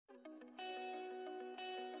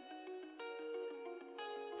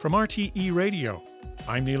From RTE Radio,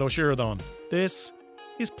 I'm Neil O'Sheridan. This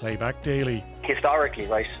is Playback Daily. Historically,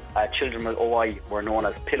 right, children with OI were known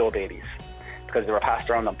as pillow babies because they were passed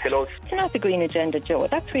around on pillows. It's not the Green Agenda, Joe.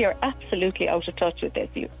 That's where you're absolutely out of touch with this.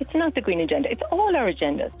 It's not the Green Agenda. It's all our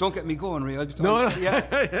agendas. Don't get me going, Ray. No.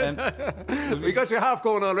 Yeah. We got you half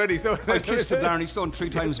going already. So I kissed the Blarney son 3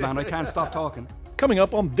 times, man. I can't stop talking. Coming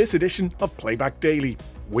up on this edition of Playback Daily,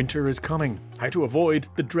 winter is coming. How to avoid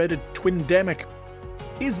the dreaded twindemic.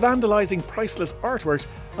 Is vandalising priceless artworks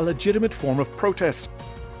a legitimate form of protest?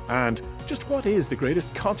 And just what is the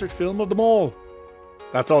greatest concert film of them all?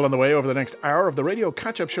 That's all on the way over the next hour of the radio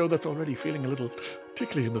catch-up show that's already feeling a little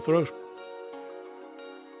tickly in the throat.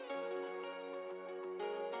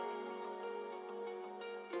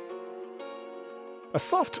 A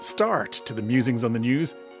soft start to the musings on the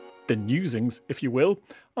news. The newsings, if you will,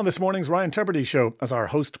 on this morning's Ryan Tubridy show as our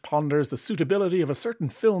host ponders the suitability of a certain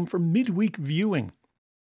film for midweek viewing.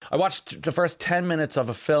 I watched the first 10 minutes of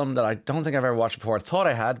a film that I don't think I've ever watched before. I thought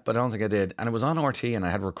I had, but I don't think I did. And it was on RT and I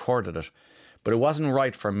had recorded it. But it wasn't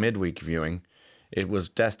right for midweek viewing. It was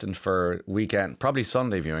destined for weekend, probably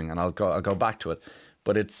Sunday viewing, and I'll go back to it.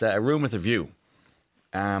 But it's A Room with a View.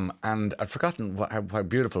 And I'd forgotten how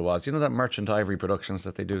beautiful it was. You know that Merchant Ivory Productions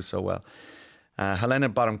that they do so well? Helena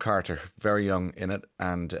Bonham Carter, very young in it,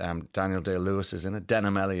 and Daniel Day-Lewis is in it.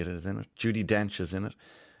 Denham Elliott is in it. Judi Dench is in it.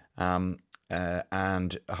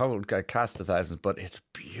 And a whole cast of thousands, but it's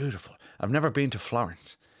beautiful. I've never been to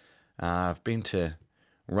Florence. I've been to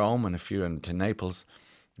Rome and to Naples,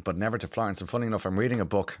 but never to Florence. And funny enough, I'm reading a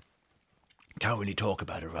book. Can't really talk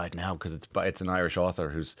about it right now because it's an Irish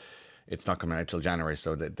author it's not coming out till January,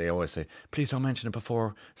 so they always say, please don't mention it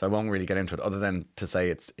before. So I won't really get into it, other than to say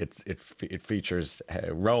it features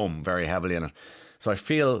Rome very heavily in it. So I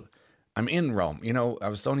feel I'm in Rome. You know, I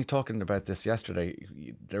was only talking about this yesterday.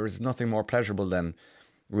 There is nothing more pleasurable than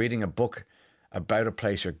reading a book about a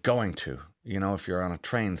place you're going to. You know, if you're on a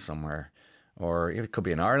train somewhere, or it could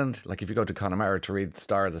be in Ireland. Like if you go to Connemara to read The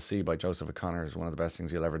Star of the Sea by Joseph O'Connor is one of the best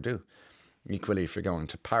things you'll ever do. Equally, if you're going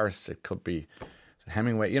to Paris, it could be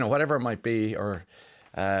Hemingway, you know, whatever it might be, or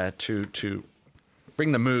to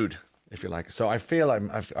bring the mood, if you like. So I feel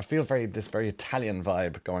this very Italian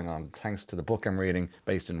vibe going on, thanks to the book I'm reading,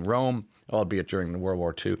 based in Rome, albeit during the World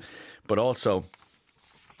War II, but also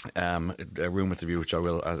A Room with a View, which I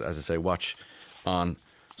will, as I say, watch on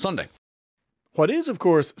Sunday. What is, of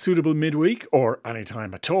course, suitable midweek, or any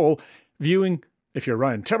time at all, viewing, if you're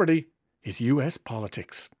Ryan Tubridy, is US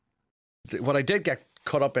politics. What I did get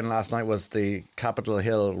caught up in last night was the Capitol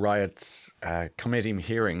Hill riots committee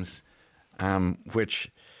hearings, which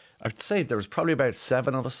I'd say there was probably about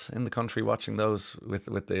 7 of us in the country watching those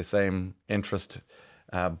with the same interest.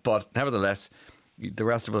 But nevertheless, the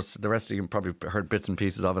rest of you probably heard bits and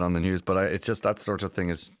pieces of it on the news. But it's just that sort of thing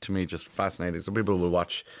is, to me, just fascinating. Some people will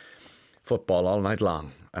watch football all night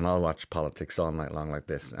long, and I'll watch politics all night long like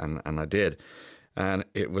this. And I did. And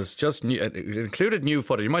it was just new. It included new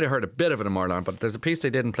footage. You might have heard a bit of it in Marlon, but there's a piece they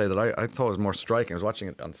didn't play that I thought was more striking. I was watching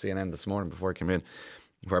it on CNN this morning before I came in,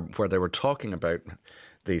 where they were talking about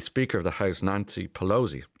the Speaker of the House, Nancy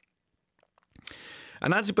Pelosi.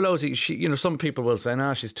 And Nancy Pelosi, she, you know, some people will say,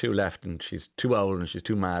 no, she's too left and she's too old and she's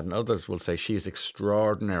too mad. And others will say she's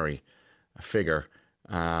extraordinary figure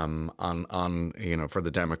on you know, for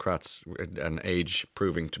the Democrats, and age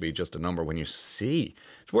proving to be just a number. When you see,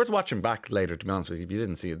 it's worth watching back later, to be honest with you, if you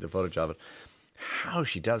didn't see the footage of it, how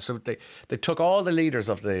she does. So they took all the leaders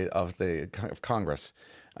of Congress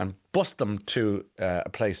and bussed them to a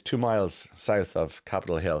place 2 miles south of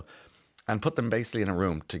Capitol Hill and put them basically in a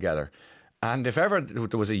room together. And if ever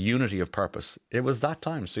there was a unity of purpose, it was that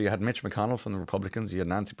time. So you had Mitch McConnell from the Republicans, you had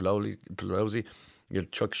Nancy Pelosi, you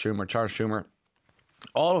had Chuck Schumer, Charles Schumer,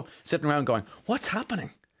 all sitting around going, what's happening?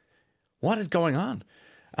 What is going on?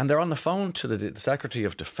 And they're on the phone to the Secretary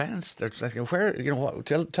of Defense. They're saying, where, you know, what,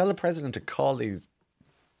 tell the president to call these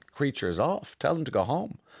creatures off. Tell them to go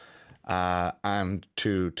home. And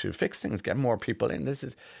to fix things, get more people in.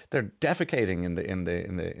 They're defecating in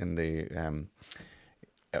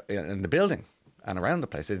the building and around the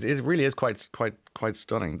place. It really is quite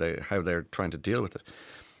stunning how they're trying to deal with it.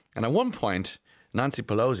 And at one point, Nancy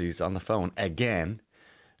Pelosi's on the phone again,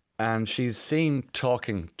 and she's seen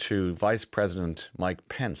talking to Vice President Mike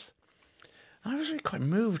Pence. And I was really quite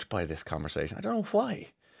moved by this conversation. I don't know why,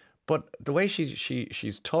 but the way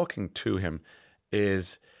she's talking to him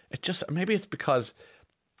is, it just, maybe it's because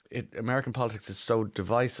American politics is so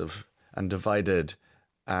divisive and divided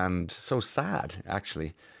and so sad,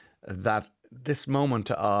 actually, that this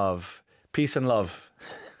moment of peace and love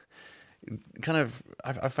kind of,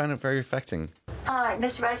 I found it very affecting. All right,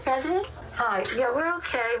 Mr. Vice President, Hi. Yeah, we're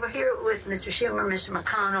okay. We're here with Mr. Schumer, Mr.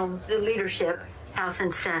 McConnell, the leadership, House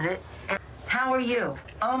and Senate. How are you?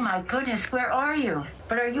 Oh, my goodness, where are you?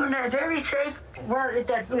 But are you in a very safe? Well,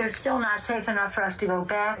 that we're still not safe enough for us to go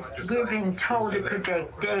back. We're being told it could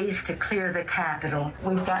take days to clear the Capitol.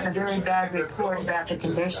 We've gotten a very bad report about the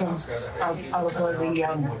conditions of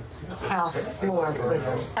the House floor.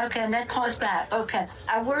 Okay, and that calls back. Okay,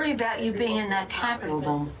 I worry about you being in that Capitol,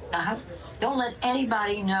 though. Don't let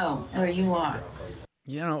anybody know where you are.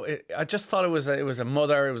 You know, I just thought it was a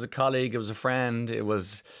mother, it was a colleague, it was a friend, it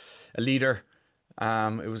was a leader.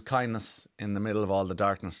 It was kindness in the middle of all the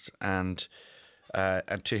darkness, and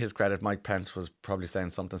to his credit, Mike Pence was probably saying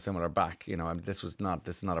something similar back. You know, I mean, this is not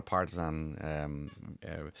a partisan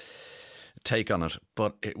take on it,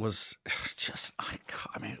 but it was just.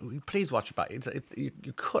 I mean, please watch it back.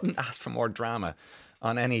 You couldn't ask for more drama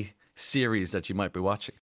on any series that you might be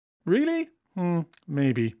watching. Really?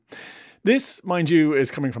 Maybe. This, mind you,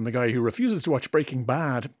 is coming from the guy who refuses to watch Breaking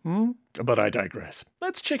Bad. But I digress.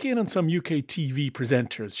 Let's check in on some UK TV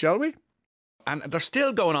presenters, shall we? And they're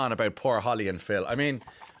still going on about poor Holly and Phil. I mean,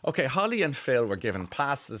 okay, Holly and Phil were given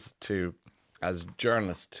passes as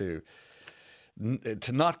journalists to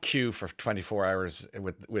not queue for 24 hours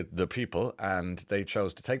with the people, and they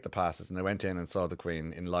chose to take the passes, and they went in and saw the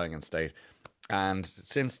Queen in lying in state. And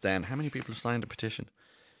since then, how many people have signed a petition?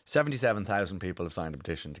 77,000 people have signed a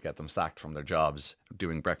petition to get them sacked from their jobs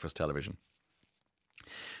doing breakfast television.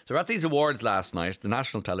 So we're at these awards last night, the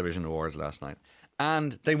National Television Awards last night,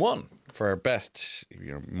 and they won for best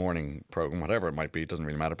morning programme, whatever it might be, it doesn't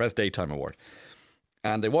really matter, best daytime award.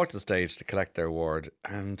 And they walked to the stage to collect their award,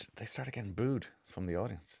 and they started getting booed from the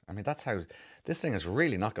audience. I mean, that's how this thing is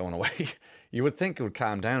really not going away. You would think it would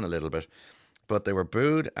calm down a little bit, but they were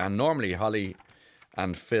booed. And normally Holly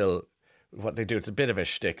and Phil, what they do, it's a bit of a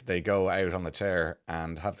shtick. They go out on the chair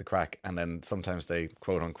and have the crack, and then sometimes they,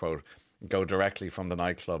 quote unquote, go directly from the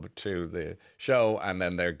nightclub to the show, and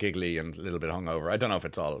then they're giggly and a little bit hungover. I don't know if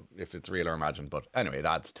it's real or imagined, but anyway, it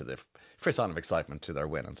adds to the frisson of excitement to their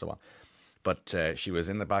win and so on. But she was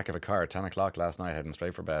in the back of a car at 10 o'clock last night, heading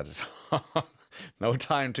straight for bed. No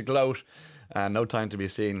time to gloat, no time to be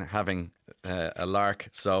seen having a lark.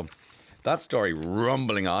 So that story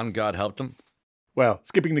rumbling on, God help them. Well,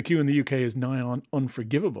 skipping the queue in the UK is nigh on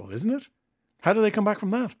unforgivable, isn't it? How do they come back from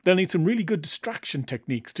that? They'll need some really good distraction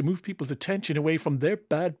techniques to move people's attention away from their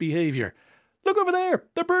bad behaviour. Look over there,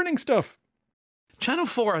 they're burning stuff. Channel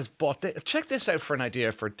 4 has bought... Check this out for an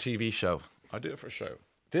idea for a TV show. Idea for a show.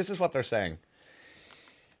 This is what they're saying.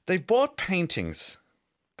 They've bought paintings,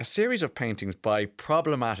 a series of paintings by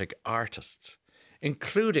problematic artists,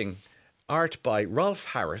 including art by Rolf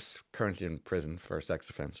Harris, currently in prison for sex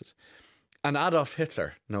offences, and Adolf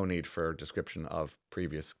Hitler, no need for description of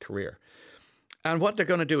previous career. And what they're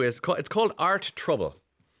going to do is, it's called Art Trouble.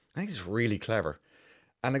 I think it's really clever.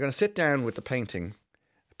 And they're going to sit down with the painting,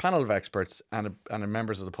 a panel of experts and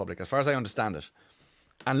members of the public, as far as I understand it,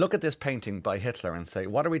 and look at this painting by Hitler and say,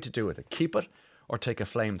 what are we to do with it? Keep it or take a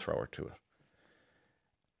flamethrower to it?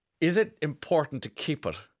 Is it important to keep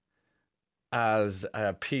it as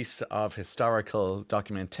a piece of historical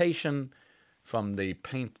documentation from the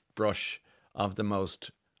paintbrush of the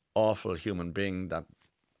most awful human being that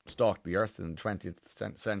stalked the earth in the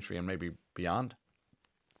 20th century and maybe beyond?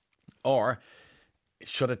 Or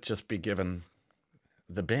should it just be given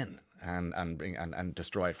the bin and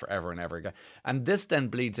destroyed forever and ever again? And this then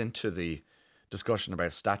bleeds into the discussion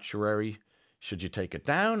about statuary. Should you take it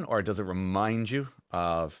down, or does it remind you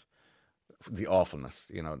of the awfulness?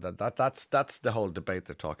 You know, that's the whole debate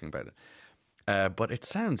they're talking about it. But it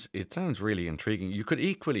sounds really intriguing. You could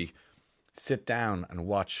equally sit down and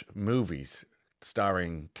watch movies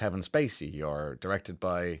starring Kevin Spacey or directed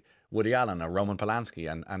by Woody Allen or Roman Polanski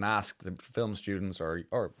and ask the film students or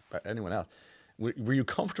anyone else, were you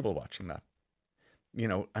comfortable watching that? You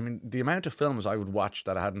know, I mean, the amount of films I would watch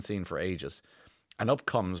that I hadn't seen for ages, and up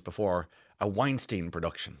comes before a Weinstein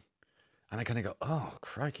production. And I kind of go, oh,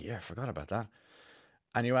 crikey, yeah, I forgot about that.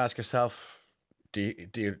 And you ask yourself,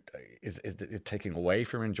 is it taking away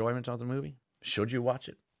from enjoyment of the movie? Should you watch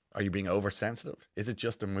it? Are you being oversensitive? Is it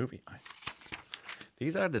just a movie?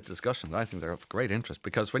 These are the discussions. I think they're of great interest,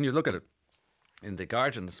 because when you look at it in The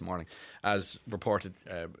Guardian this morning, as reported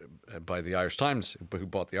by the Irish Times, who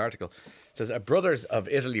bought the article, it says a Brothers of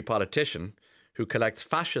Italy politician who collects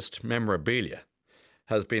fascist memorabilia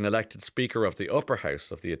has been elected Speaker of the Upper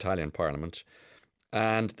House of the Italian Parliament.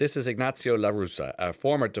 And this is Ignazio La Russa, a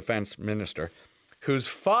former defence minister whose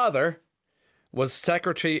father was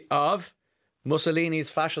secretary of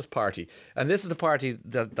Mussolini's fascist party. And this is the party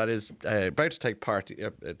that is about to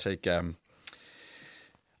take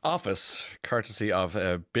office, courtesy of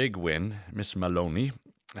a big win, Miss Maloney,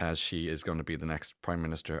 as she is going to be the next Prime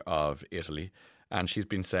Minister of Italy. And she's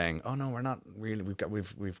been saying, "Oh no, we're not really.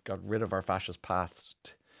 We've got rid of our fascist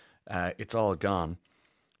past. It's all gone."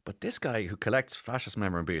 But this guy who collects fascist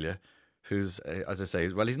memorabilia, who's, as I say,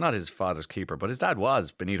 well, he's not his father's keeper, but his dad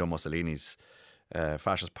was Benito Mussolini's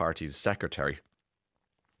fascist party's secretary.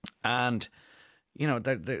 And you know,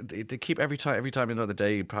 they keep every time another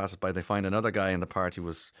day passes by, they find another guy in the party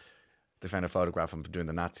they found a photograph of him doing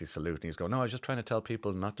the Nazi salute, and he's going, "No, I was just trying to tell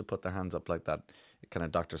people not to put their hands up like that," kind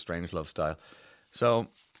of Dr. Strangelove style. So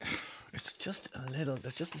it's just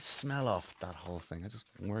there's just a smell off that whole thing. I just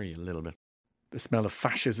worry a little bit. The smell of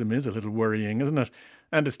fascism is a little worrying, isn't it?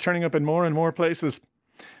 And it's turning up in more and more places.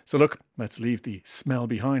 So look, let's leave the smell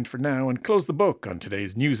behind for now and close the book on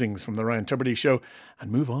today's newsings from the Ryan Tubridy Show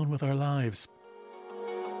and move on with our lives.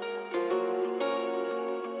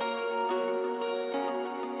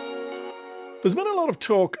 There's been a lot of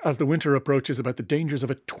talk as the winter approaches about the dangers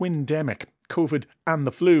of a twin-demic, COVID and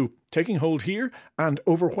the flu, taking hold here and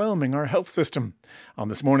overwhelming our health system. On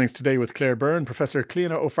this morning's Today with Claire Byrne, Professor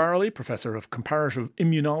Cliona O'Farrelly, Professor of Comparative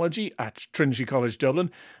Immunology at Trinity College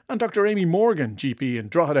Dublin, and Dr. Amy Morgan, GP in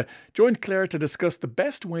Drogheda, joined Claire to discuss the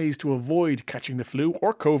best ways to avoid catching the flu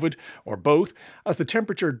or COVID, or both, as the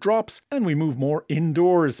temperature drops and we move more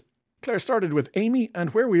indoors. Claire started with Amy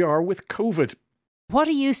and where we are with COVID. What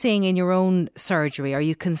are you seeing in your own surgery? Are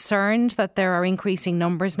you concerned that there are increasing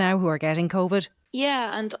numbers now who are getting COVID?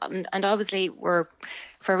 Yeah, and obviously we're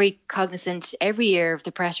very cognizant every year of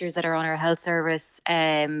the pressures that are on our health service.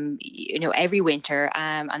 Every winter,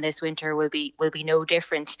 and this winter will be no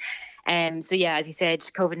different. So yeah, as you said,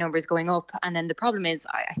 COVID numbers going up, and then the problem is,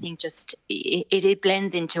 I think just it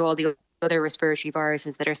blends into all the other respiratory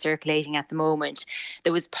viruses that are circulating at the moment.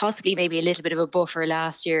 There was possibly maybe a little bit of a buffer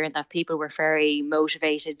last year in that people were very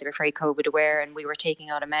motivated, they were very COVID aware, and we were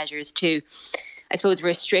taking a lot of measures to, I suppose,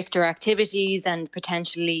 restrict our activities and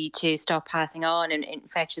potentially to stop passing on an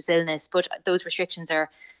infectious illness. But those restrictions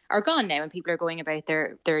are gone now, and people are going about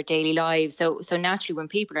their daily lives. So naturally, when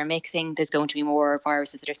people are mixing, there's going to be more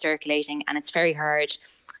viruses that are circulating, and it's very hard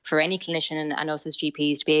for any clinician and us as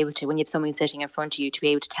GPs to be able to, when you have someone sitting in front of you, to be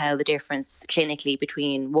able to tell the difference clinically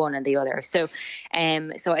between one and the other. So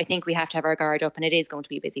I think we have to have our guard up, and it is going to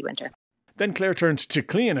be a busy winter. Then Claire turned to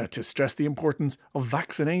Cliona to stress the importance of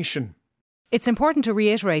vaccination. It's important to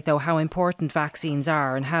reiterate, though, how important vaccines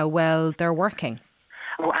are and how well they're working.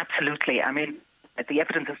 Oh, absolutely. I mean, the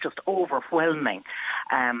evidence is just overwhelming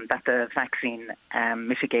that the vaccine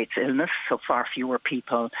mitigates illness, so far fewer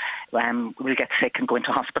people will get sick and go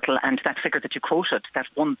into hospital. And that figure that you quoted, that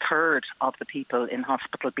 1/3 of the people in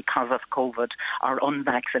hospital because of COVID are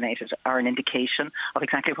unvaccinated, are an indication of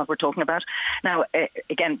exactly what we're talking about. Now,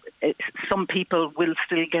 again, some people will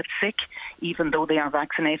still get sick even though they are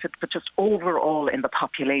vaccinated, but just overall in the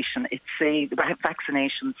population,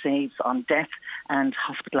 vaccination saves on death and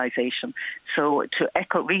hospitalisation. So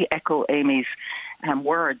to re-echo Amy's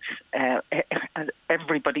words,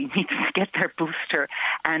 everybody needs to get their booster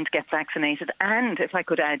and get vaccinated. And if I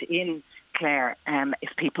could add in, Claire, if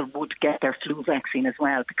people would get their flu vaccine as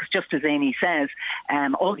well, because just as Amy says,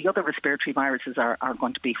 all the other respiratory viruses are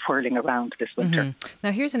going to be whirling around this winter. Mm-hmm.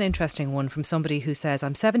 Now, here's an interesting one from somebody who says,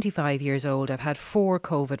 I'm 75 years old. I've had 4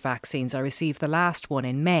 COVID vaccines. I received the last one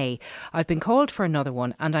in May. I've been called for another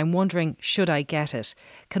one, and I'm wondering, should I get it?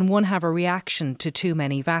 Can one have a reaction to too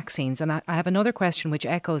many vaccines? And I have another question which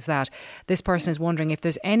echoes that. This person is wondering if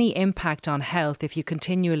there's any impact on health if you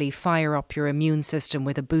continually fire up your immune system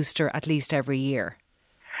with a booster at least every year.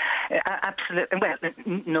 Absolutely. Well,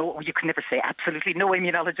 no, you can never say absolutely. No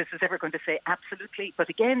immunologist is ever going to say absolutely. But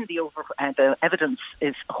again, the evidence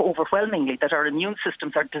is overwhelmingly that our immune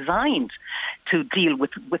systems are designed to deal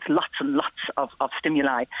with lots and lots of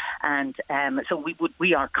stimuli, and so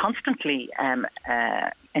we are constantly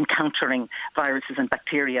encountering viruses and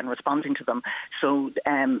bacteria and responding to them. So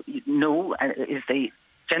no is the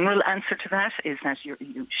general answer to that is that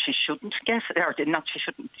she shouldn't get, or not she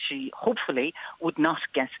shouldn't, she hopefully would not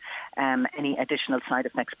get any additional side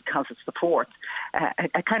effects because it's the 4th.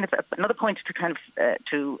 Another point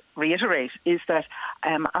to reiterate is that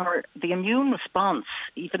the immune response,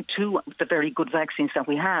 even to the very good vaccines that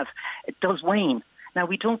we have, it does wane. Now,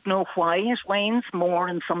 we don't know why it wanes more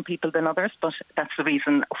in some people than others, but that's the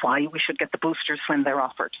reason why we should get the boosters when they're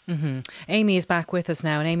offered. Mm-hmm. Amy is back with us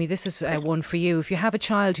now. And Amy, this is one for you. If you have a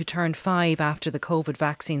child who turned 5 after the COVID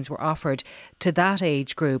vaccines were offered to that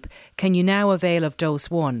age group, can you now avail of dose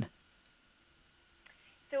 1?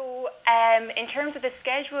 So in terms of the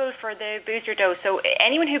schedule for the booster dose, so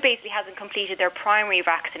anyone who basically hasn't completed their primary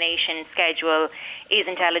vaccination schedule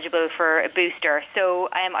isn't eligible for a booster. So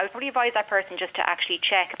I would probably advise that person just to actually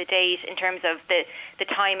check the date in terms of the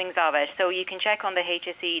timings of it. So you can check on the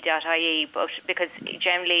hse.ie, but because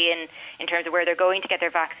generally in terms of where they're going to get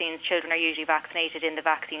their vaccines, children are usually vaccinated in the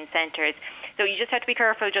vaccine centres. So you just have to be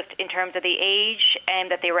careful just in terms of the age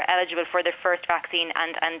that they were eligible for the first vaccine,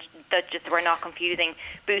 and that just we're not confusing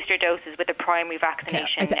booster doses with the primary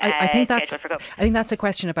vaccination. I think that's a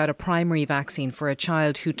question about a primary vaccine for a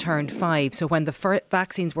child who turned 5. So when the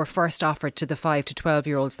vaccines were first offered to the 5 to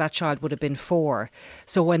 12-year-olds, that child would have been 4.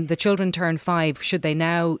 So when the children turn 5, should they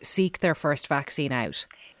now seek their first vaccine out?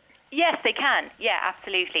 Yes, they can. Yeah,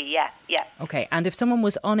 absolutely. Yeah. Okay, and if someone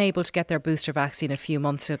was unable to get their booster vaccine a few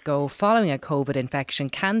months ago following a COVID infection,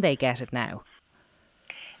 can they get it now?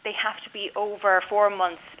 They have to be over 4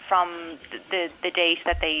 months from the date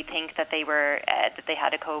that they think that they were that they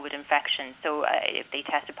had a COVID infection. So if they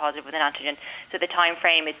tested positive with an antigen, so the time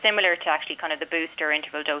frame is similar to actually kind of the booster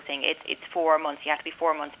interval dosing. It's 4 months. You have to be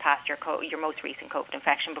 4 months past your most recent COVID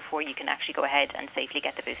infection before you can actually go ahead and safely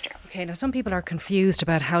get the booster. Okay, now some people are confused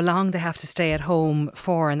about how long they have to stay at home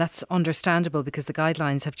for, and that's understandable because the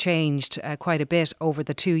guidelines have changed quite a bit over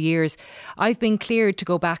the 2 years. I've been cleared to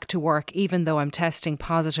go back to work even though I'm testing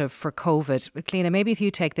positive for COVID. Cliona, maybe if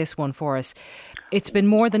you take this one for us. It's been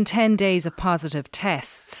more than 10 days of positive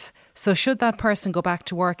tests. So should that person go back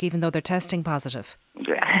to work even though they're testing positive?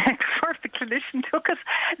 For the clinician took us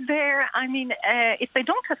there. I mean, if they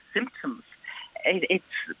don't have symptoms, it's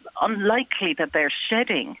unlikely that they're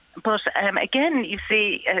shedding. But again, you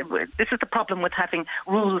see, this is the problem with having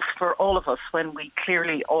rules for all of us when we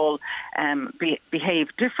clearly all behave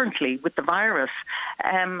differently with the virus.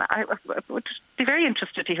 I would be very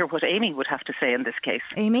interested to hear what Amy would have to say in this case.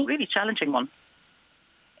 Amy? Really challenging one.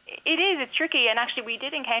 It is. It's tricky, and actually, we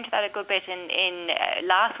did encounter that a good bit in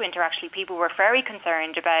last winter. Actually, people were very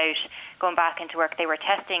concerned about going back into work. They were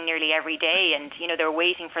testing nearly every day, and they were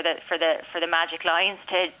waiting for the magic lines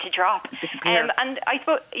to drop. And I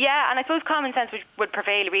suppose common sense would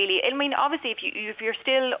prevail. Really, I mean, obviously, if you're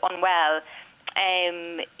still unwell.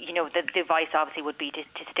 The advice obviously would be to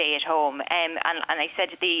stay at home. And I said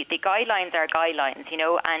the guidelines are guidelines,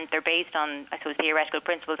 and they're based on, I suppose, theoretical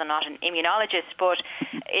principles. I'm not an immunologist, but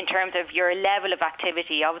in terms of your level of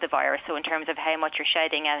activity of the virus, so in terms of how much you're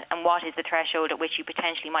shedding and what is the threshold at which you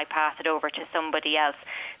potentially might pass it over to somebody else.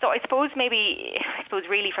 So I suppose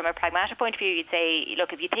really from a pragmatic point of view, you'd say,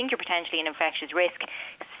 look, if you think you're potentially an infectious risk,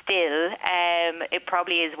 still, it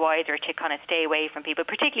probably is wiser to kind of stay away from people,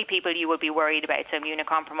 particularly people you would be worried about, so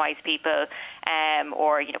immunocompromised people,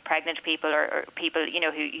 or pregnant people, or people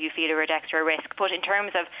who you feel are at extra risk. But in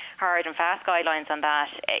terms of hard and fast guidelines on that,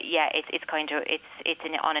 it's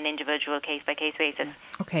on an individual case by case basis.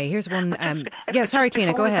 Okay, here's one. Sorry,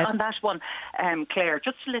 Cliona, go ahead. On that one, Claire,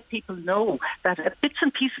 just to let people know that bits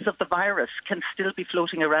and pieces of the virus can still be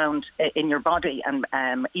floating around in your body, and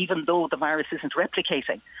even though the virus isn't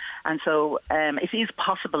replicating. And so it is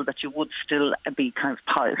possible that you would still be kind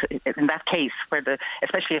of, in that case,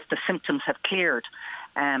 especially if the symptoms have cleared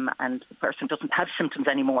and the person doesn't have symptoms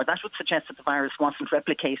anymore, that would suggest that the virus wasn't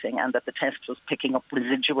replicating and that the test was picking up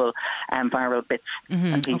residual viral bits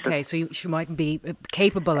and pieces. Okay, so you mightn't be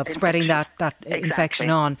capable of spreading that infection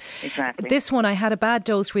on. Exactly. This one, I had a bad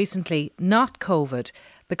dose recently, not COVID.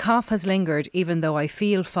 The cough has lingered even though I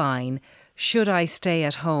feel fine. Should I stay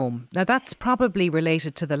at home? Now, that's probably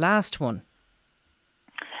related to the last one.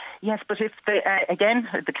 Yes, but if again,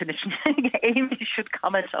 the clinician, Amy should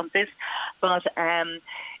comment on this, but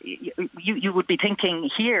you would be thinking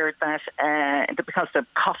here that because the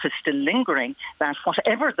cough is still lingering, that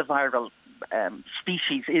whatever the viral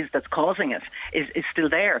species is that's causing it is still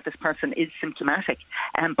there. This person is symptomatic,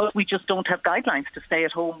 but we just don't have guidelines to stay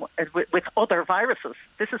at home with other viruses.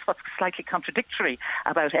 This is what's slightly contradictory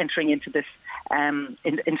about entering into this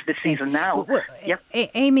into this season now.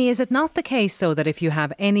 Amy, is it not the case though that if you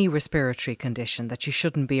have any respiratory condition that you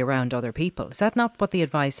shouldn't be around other people? Is that not what the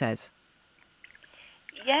advice says?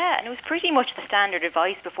 Yeah, and it was pretty much the standard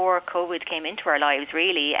advice before COVID came into our lives,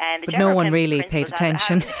 really. And but no one really paid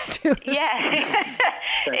attention to it. Yeah.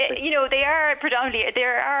 They are predominantly,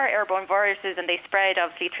 there are airborne viruses and they spread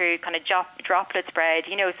obviously through kind of droplet spread,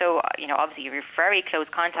 so obviously you're in very close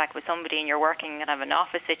contact with somebody and you're working in an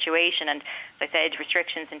office situation, and as I said,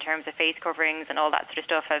 restrictions in terms of face coverings and all that sort of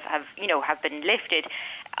stuff have been lifted.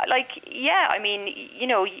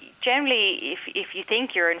 Generally if you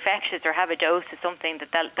think you're infectious or have a dose of something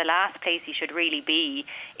the last place you should really be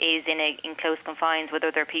is in close confines with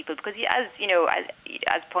other people, because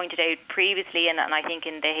as pointed out previously, and I think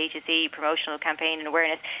in the HSE promotional campaign and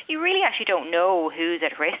awareness, you really actually don't know who's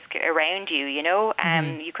at risk around you.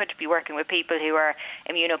 You could be working with people who are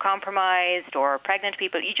immunocompromised or pregnant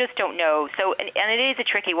people. You just don't know. So, and it is a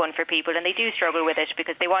tricky one for people, and they do struggle with it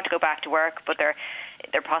because they want to go back to work, but they're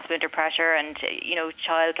possibly under pressure, and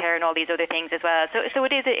childcare and all these other things as well. So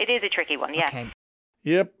it is a tricky one. Yeah. Okay.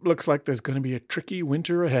 Yep, looks like there's going to be a tricky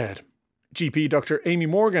winter ahead. GP Dr. Amy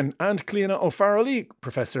Morgan and Cliona O'Farrelly,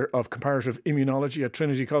 Professor of Comparative Immunology at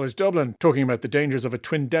Trinity College Dublin, talking about the dangers of a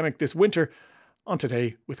twindemic this winter on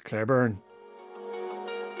Today with Claire Byrne.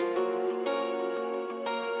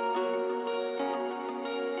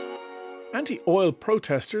 Anti-oil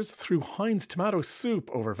protesters threw Heinz tomato soup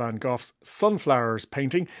over Van Gogh's Sunflowers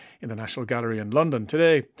painting in the National Gallery in London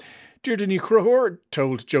today. Deirdre Ní Chruthóir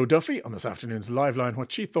told Joe Duffy on this afternoon's Live Line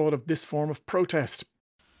what she thought of this form of protest.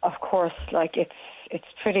 Of course, it's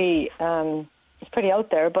pretty out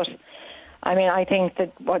there, but I mean, I think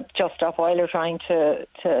that what Just Stop Oil are trying to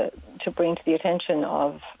bring to the attention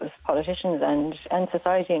of politicians and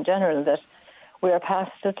society in general, that we are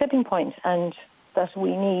past the tipping point and that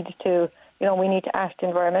we need to act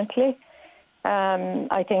environmentally.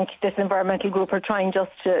 I think this environmental group are trying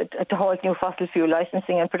just to halt new fossil fuel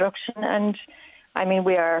licensing and production, and I mean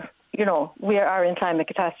we are in climate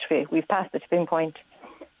catastrophe. We've passed the tipping point,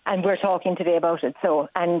 and we're talking today about it. So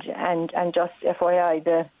and just FYI,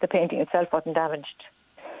 the painting itself wasn't damaged.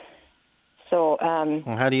 So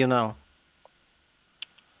well, how do you know?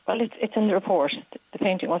 Well, it's in the report. The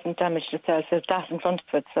painting wasn't damaged itself. There's glass in front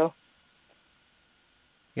of it, so.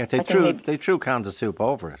 Yeah, they threw cans of soup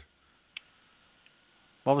over it.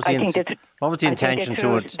 What was the intention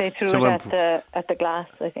to it? They threw it at the glass,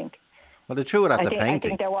 I think. Well, they threw it at the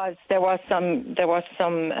painting. I think there was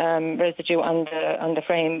some residue on the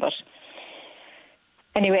frame, but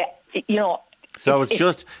anyway, So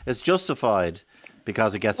it's justified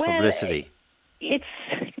because it gets publicity.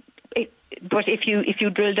 But if you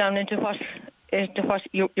drill down into what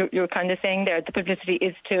you're kind of saying there, the publicity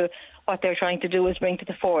is to what they're trying to do is bring to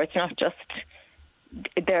the fore. It's not just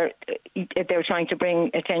they're trying to bring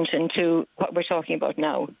attention to what we're talking about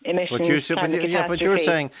now, emissions. But you're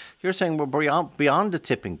saying we're beyond the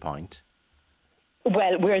tipping point.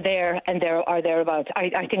 Well, we're there and thereabouts.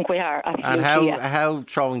 I think we are. Absolutely, and how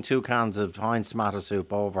throwing 2 cans of Heinz tomato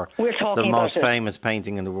soup over the most famous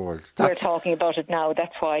painting in the world? We're talking about it now.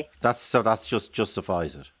 That's why. That's just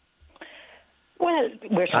justifies it. Well,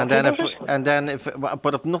 we're talking about it.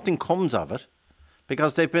 But if nothing comes of it,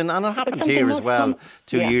 because they've been, and it happened here as well,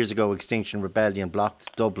 2 years ago, Extinction Rebellion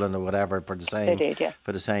blocked Dublin or whatever for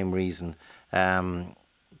the same reason.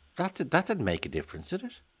 That didn't make a difference, did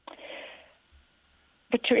it?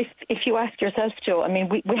 But if you ask yourself, Joe, I mean,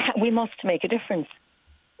 we must make a difference.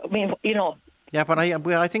 I mean, Yeah, but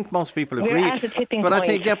I think most people agree. We're at a tipping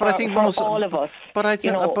point for all of us. But I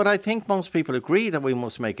think most people agree that we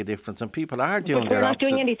must make a difference, and people are doing. But we're not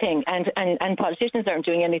doing anything, and politicians aren't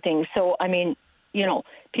doing anything. So I mean,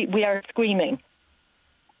 we are screaming,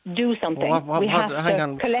 do something. We have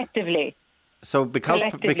to collectively. So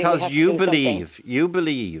because you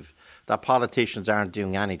believe that politicians aren't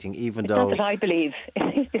doing anything, even though. It's not that I believe.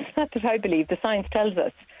 It's not that I believe. The science tells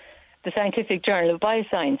us. The Scientific Journal of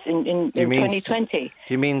Bioscience in 2020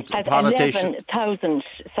 do you mean has politicians? 11,000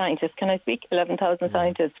 scientists, can I speak? 11,000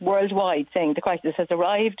 scientists worldwide saying the crisis has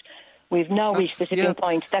arrived. We've now reached the tipping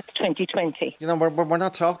point. That's 2020. We're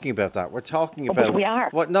not talking about that. We're talking about... But we are.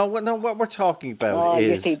 What we're talking about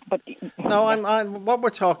is... what we're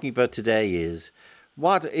talking about today is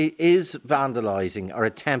what is vandalising or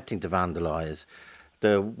attempting to vandalise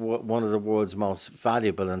one of the world's most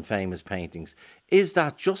valuable and famous paintings. Is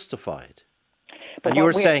that justified? But and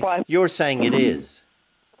you're saying it is.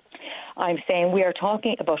 I'm saying we are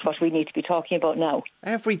talking about what we need to be talking about now.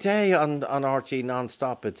 Every day on RT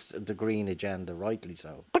non-stop, it's the green agenda, rightly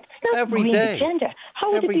so. But it's not the green agenda.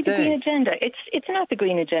 How would it be the green agenda? It's not the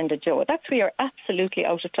green agenda, Joe. That's where you're absolutely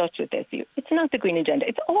out of touch with this. It's not the green agenda.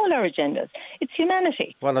 It's all our agendas. It's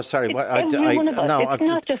humanity. Well, I'm sorry. It's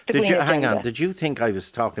not just the green agenda. Hang on. Did you think I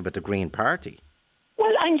was talking about the Green Party?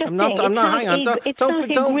 Well, I'm not.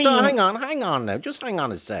 Hang on now. Just hang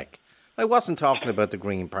on a sec. I wasn't talking about the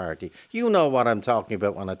Green Party. You know what I'm talking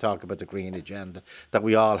about when I talk about the Green Agenda, that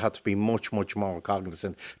we all have to be much, much more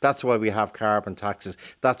cognizant. That's why we have carbon taxes.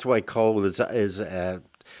 That's why coal is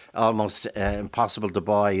almost impossible to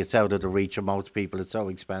buy. It's out of the reach of most people. It's so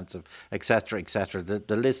expensive, etc., etc.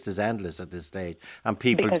 The list is endless at this stage, and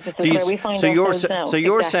people. So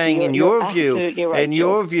you're saying, in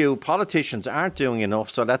your view, politicians aren't doing enough.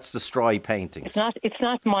 So let's destroy paintings. It's not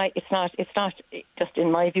just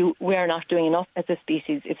in my view. We're not doing enough as a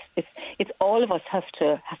species. It's all of us have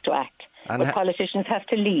to act, but politicians have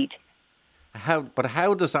to lead. But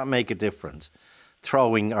how does that make a difference?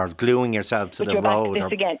 Throwing or gluing yourself to the road. Back to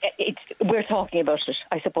this again. We're talking about it,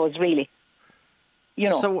 I suppose, really. You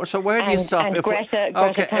know. So where do you stop? And Greta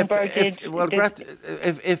Thunberg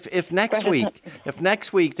if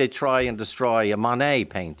next week they try and destroy a Monet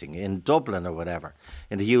painting in Dublin or whatever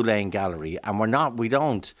in the Hugh Lane Gallery, and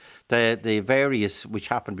the various which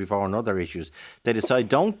happened before on other issues, they decide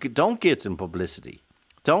don't give them publicity.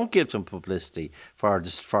 Don't give them publicity for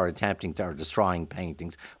attempting or destroying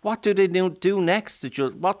paintings. What do they do next?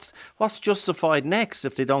 What's justified next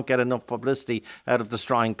if they don't get enough publicity out of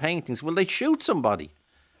destroying paintings? Will they shoot somebody?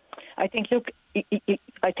 I think. Look,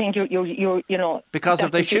 I think you're because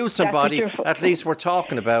if they shoot somebody, at least we're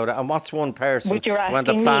talking about it. And what's one person when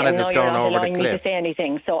the planet is going over the cliff? Me to say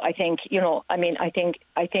anything. So I think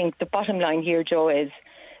I think the bottom line here, Joe, is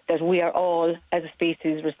that we are all as a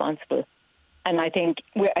species responsible. And I think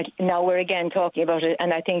we're again talking about it.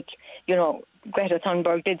 And I think, Greta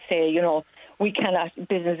Thunberg did say,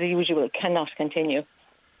 business as usual cannot continue.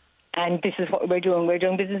 And this is what we're doing. We're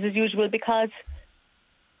doing business as usual because,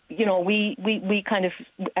 we kind of,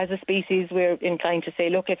 as a species, we're inclined to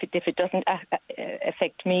say, look, if it doesn't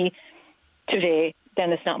affect me today,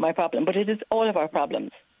 then it's not my problem. But it is all of our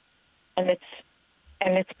problems. And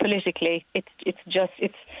it's politically,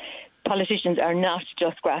 politicians are not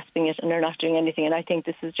just grasping it and they're not doing anything. And I think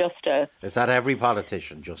this is just Is that every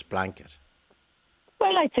politician, just blanket?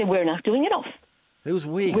 Well, I'd say we're not doing enough. Who's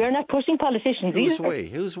we? We're not pushing politicians either.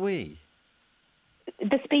 Who's we?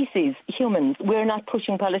 The species, humans. We're not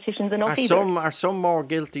pushing politicians enough either. Are some more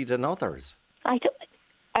guilty than others? I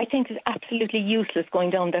think it's absolutely useless going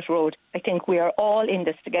down that road. I think we are all in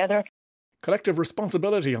this together. Collective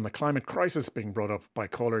responsibility on the climate crisis being brought up by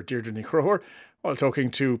caller Deirdre Ní Chróir while talking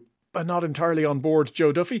to a not entirely on board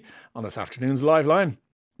Joe Duffy on this afternoon's Live Line.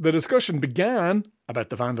 The discussion began about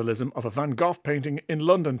the vandalism of a Van Gogh painting in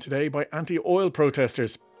London today by anti-oil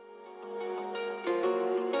protesters.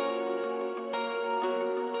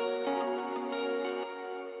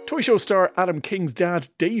 Toy show star Adam King's dad,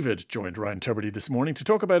 David, joined Ryan Tubridy this morning to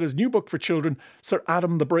talk about his new book for children, Sir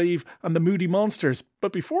Adam the Brave and the Moody Monsters.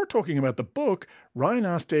 But before talking about the book, Ryan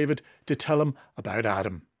asked David to tell him about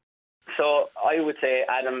Adam. So I would say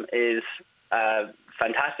Adam is a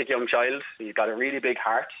fantastic young child. He's got a really big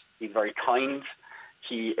heart. He's very kind.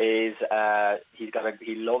 He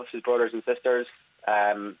loves his brothers and sisters.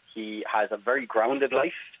 He has a very grounded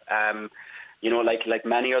life. Like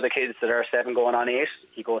many other kids that are 7 going on 8,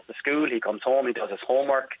 he goes to school, he comes home, he does his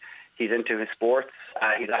homework, he's into his sports.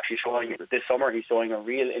 He's actually this summer, he's showing a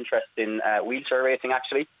real interest in wheelchair racing,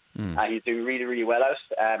 actually. He's doing really, really well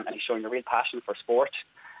out, and he's showing a real passion for sport.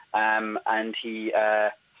 And he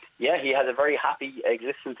has a very happy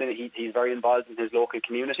existence in it. He's very involved in his local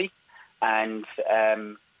community. And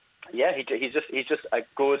he's just a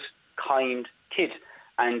good, kind kid.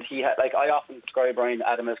 And I often describe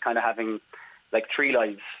Adam as kind of having like 3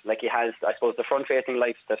 lives. Like he has, I suppose, the front-facing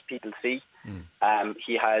life that people see.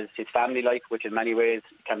 He has his family life, which in many ways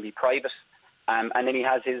can be private. And then he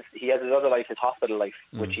has his other life, his hospital life,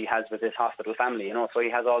 which he has with his hospital family. So he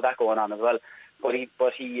has all that going on as well. But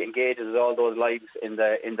he engages all those lives in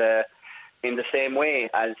the same way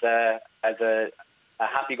as a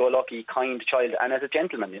happy-go-lucky, kind child, and as a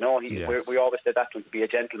gentleman. Yes. We always said that to him, to be a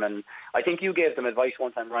gentleman. I think you gave them advice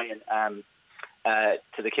one time, Ryan,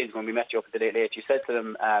 to the kids when we met you up at the Late Late. You said to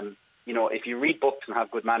them, if you read books and have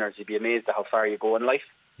good manners, you'd be amazed at how far you go in life.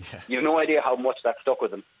 Yeah. You have no idea how much that stuck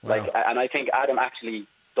with him. Wow. And I think Adam actually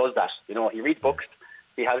does that. He reads books.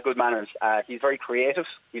 He has good manners. He's very creative.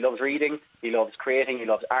 He loves reading. He loves creating. He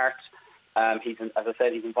loves art. As I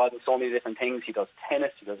said, he's involved in so many different things. He does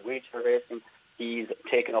tennis. He does wheelchair racing. He's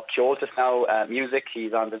taken up Joltis now, music.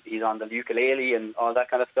 He's on the ukulele and all that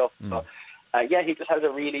kind of stuff. So, he just has a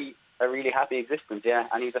really happy existence. Yeah,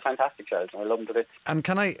 and he's a fantastic child. I love him to bits. And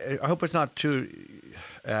I hope it's not too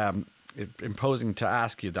imposing to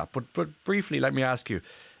ask you that, but briefly, let me ask you.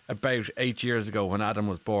 About 8 years ago when Adam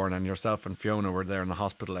was born and yourself and Fiona were there in the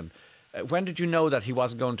hospital, and when did you know that he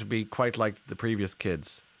wasn't going to be quite like the previous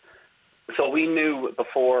kids? So we knew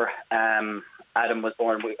before Adam was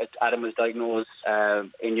born. Adam was diagnosed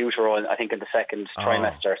in utero, I think, in the second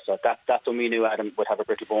trimester. So that's when we knew Adam would have a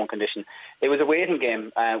brittle bone condition. It was a waiting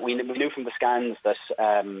game. We knew from the scans that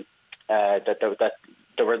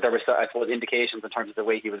there were, I suppose, indications in terms of the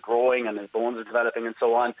way he was growing and his bones were developing and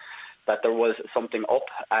so on, that there was something up.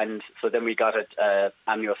 And so then we got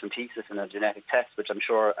amniocentesis and a genetic test, which I'm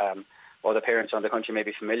sure other parents around the country may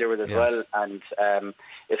be familiar with as well. And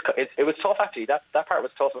it was tough, actually. That part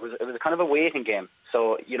was tough. It was kind of a waiting game.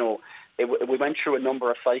 So, you know, we went through a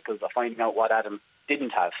number of cycles of finding out what Adam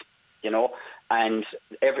didn't have, you know. And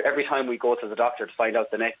every time we go to the doctor to find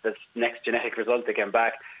out the next genetic result that came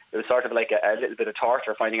back, it was sort of like a little bit of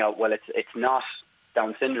torture finding out, well, it's not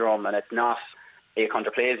Down syndrome and it's not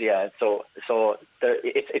achondroplasia. So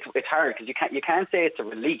it's hard because you can't say it's a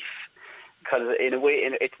relief, because in a way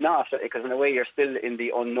it's not, because in a way you're still in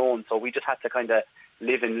the unknown. So we just had to kind of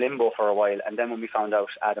live in limbo for a while. And then when we found out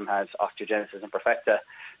Adam has osteogenesis imperfecta,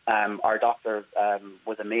 our doctor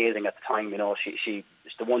was amazing at the time. You know, she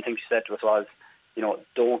the one thing she said to us was, you know,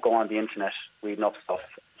 don't go on the internet reading up stuff.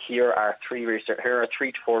 Here are 3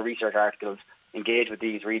 to 4 research articles. Engage with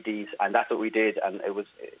these, read these, and that's what we did. And it was,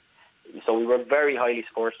 so we were very highly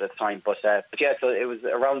supported at the time. But yeah, so it was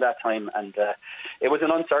around that time, and it was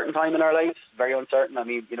an uncertain time in our lives, very uncertain. I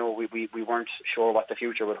mean, you know, we weren't sure what the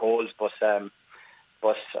future would hold, but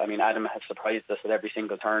I mean, Adam has surprised us at every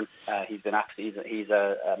single turn. He's been he's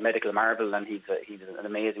a medical marvel, and he's an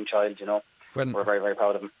amazing child. You know, we're very, very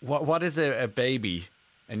proud of him. What is a baby,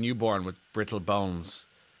 a newborn with brittle bones?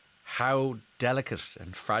 How delicate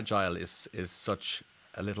and fragile is such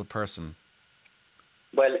a little person?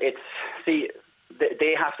 Well,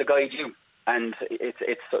 they have to guide you, and it's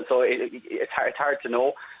hard to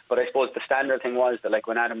know. But I suppose the standard thing was that, like,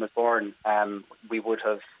 when Adam was born, we would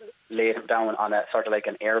have laid him down on a sort of like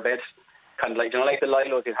an airbed, kind of like, you know, like the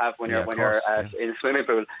lilos you have when you're in a swimming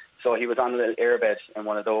pool. So he was on a little airbed in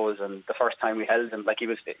one of those, and the first time we held him, like, he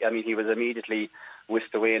was immediately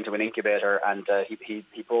whisked away into an incubator, and he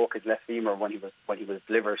broke his left femur when he was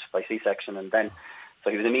delivered by C-section, and then so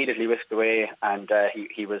he was immediately whisked away, and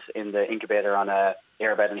he was in the incubator on a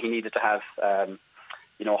airbed, and he needed to have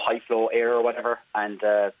you know, high flow air or whatever, and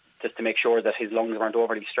just to make sure that his lungs weren't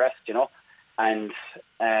overly stressed, you know, and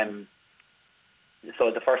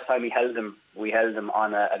so the first time we held him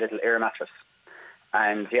on a little air mattress.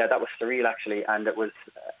 And yeah, that was surreal, actually, and it was,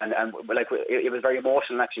 and like, it was very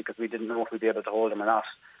emotional, actually, because we didn't know if we'd be able to hold him or not,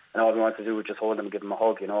 and all we wanted to do was just hold him and give him a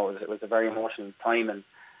hug. You know, it was a very emotional time, and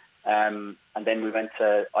then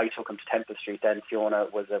I took him to Temple Street. Then Fiona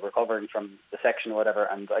was recovering from the section or whatever,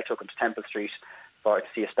 and I took him to Temple Street to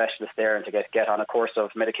see a specialist there and to get on a course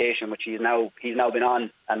of medication, which he's now been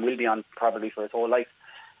on and will be on probably for his whole life.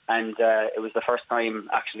 And it was the first time,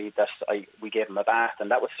 actually, that we gave him a bath,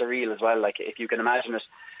 and that was surreal as well. Like, if you can imagine it,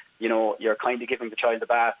 you know, you're kind of giving the child a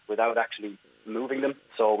bath without actually moving them.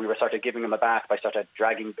 So we were sort of giving him a bath by sort of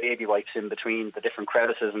dragging baby wipes in between the different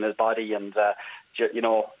crevices in his body, and you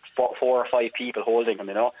know, 4 or 5 people holding him.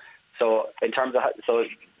 You know, so in terms of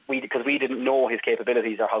because we didn't know his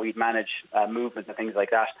capabilities or how he'd manage movement and things like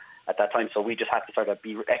that at that time, so we just had to sort of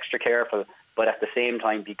be extra careful, but at the same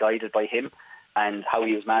time be guided by him and how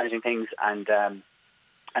he was managing things, and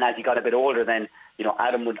as he got a bit older, then, you know,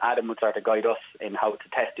 Adam would sort of guide us in how to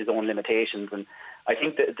test his own limitations. And I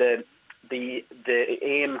think that the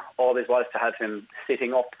aim always was to have him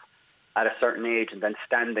sitting up at a certain age and then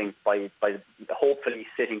standing by hopefully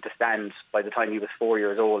sitting to stand by the time he was 4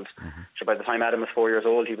 years old. Mm-hmm. So by the time Adam was 4 years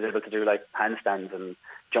old, he was able to do like handstands and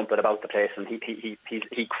jump about the place, and he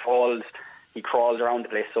crawled around the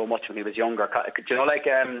place so much when he was younger. Do you know, like,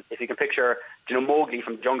 if you can picture, do you know Mowgli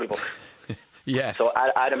from Jungle Book? Yes. So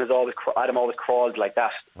Adam always crawled like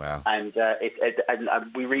that. Wow. And and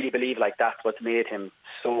we really believe, like, that's what's made him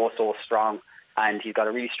so strong. And he's got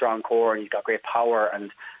a really strong core, and he's got great power, and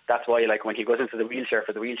that's why, like, when he goes into the wheelchair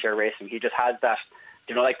for the wheelchair racing, he just has that,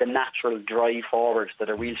 you know, like the natural drive forward that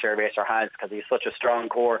a wheelchair racer has, because he's such a strong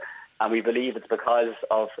core. And we believe it's because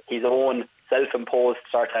of his own self-imposed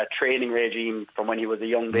sort of training regime from when he was a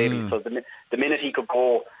young baby. So the minute he could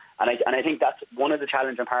go, and I think that's one of the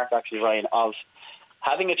challenging parts, actually, Ryan, of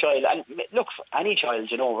having a child. And look, any child,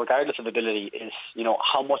 you know, regardless of ability, is, you know,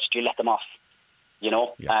 how much do you let them off? You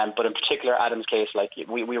know, but in particular, Adam's case, like,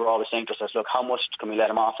 we were always saying to ourselves, look, how much can we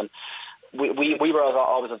let him off? And we were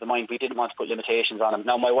always of the mind we didn't want to put limitations on him.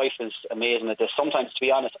 Now, my wife is amazing at this. Sometimes, to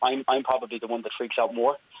be honest, I'm probably the one that freaks out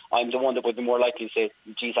more. I'm the one that would be more likely to say,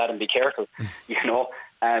 geez, Adam, be careful, you know.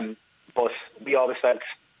 But we always felt,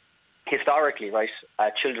 historically, right,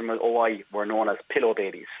 children with OI were known as pillow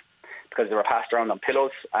babies, because they were passed around on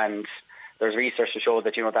pillows, and there's research to show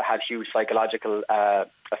that, you know, that had huge psychological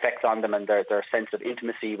effects on them, and their sense of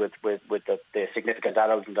intimacy with the significant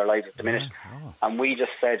adults in their lives is diminished. And we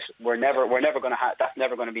just said we're never going to have, that's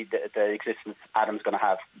never going to be the existence Adam's going to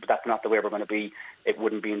have. But that's not the way we're going to be. It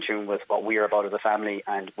wouldn't be in tune with what we're about as a family,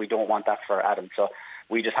 and we don't want that for Adam. So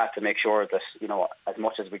we just had to make sure that, you know, as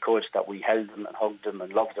much as we could, that we held them and hugged them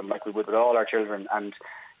and loved them like we would with all our children, and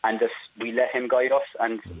just we let him guide us.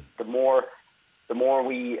 And the more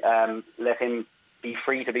we let him be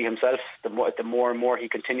free to be himself, the more and more he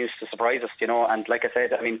continues to surprise us, you know. And like I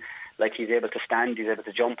said, I mean, like, he's able to stand, he's able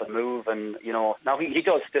to jump and move, and, you know, now he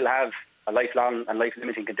does still have a lifelong and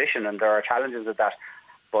life-limiting condition, and there are challenges with that,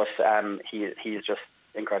 but he is just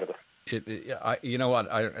incredible. You know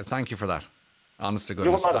what? I thank you for that. Honest to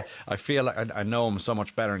goodness, I feel like I know him so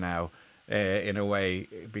much better now, in a way,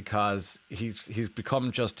 because he's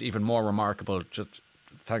become just even more remarkable, just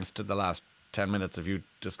thanks to the last 10 minutes of you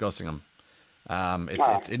discussing him. I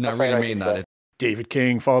really mean that. David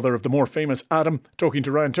King, father of the more famous Adam, talking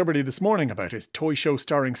to Ryan Tubridy this morning about his toy show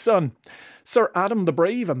starring son. Sir Adam the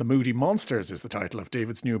Brave and the Moody Monsters is the title of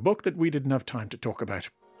David's new book that we didn't have time to talk about.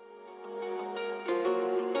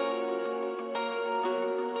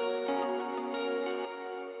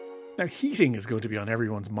 Now, heating is going to be on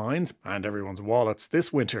everyone's minds and everyone's wallets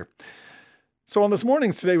this winter. So on This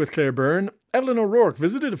Morning's Today with Claire Byrne, Evelyn O'Rourke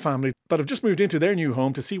visited a family that have just moved into their new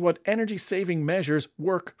home to see what energy-saving measures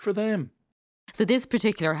work for them. So this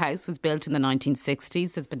particular house was built in the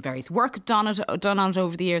 1960s. There's been various work done on it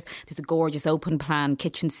over the years. There's a gorgeous open plan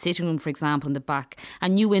kitchen sitting room, for example, in the back.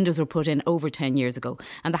 And new windows were put in over 10 years ago.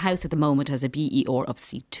 And the house at the moment has a BER of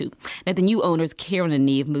C2. Now, the new owners, Kieran and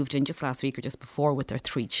Niamh, moved in just last week or just before with their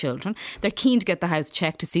 3 children. They're keen to get the house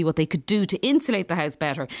checked to see what they could do to insulate the house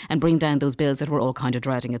better and bring down those bills that we're all kind of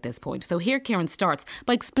dreading at this point. So here Kieran starts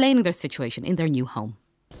by explaining their situation in their new home.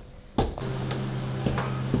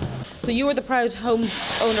 So you are the proud home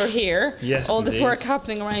owner here. Yes, all this work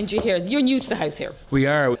happening around you here. You're new to the house here. We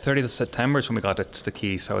are. 30th of September is when we got it to the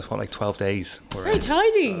key, so it's like 12 days. Very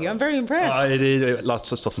tidy. I'm very impressed. It is.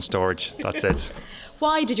 Lots of stuff in storage. That's it.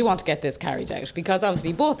 Why did you want to get this carried out? Because obviously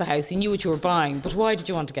you bought the house, you knew what you were buying, but why did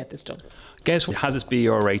you want to get this done? Guess what has its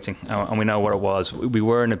BER rating, and we know what it was. We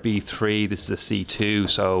were in a B3, this is a C2,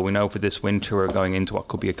 so we know for this winter we're going into what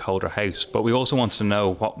could be a colder house. But we also wanted to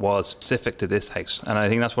know what was specific to this house, and I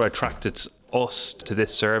think that's what attracted us to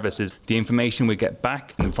this service, is the information we get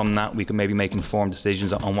back, and from that we can maybe make informed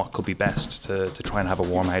decisions on what could be best to try and have a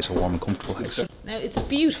warm house, a warm and comfortable house. Now, it's a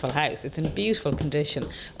beautiful house, it's in beautiful condition,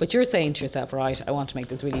 but you're saying to yourself, right, I want to make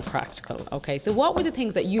this really practical. Okay, so what were the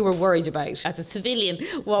things that you were worried about as a civilian?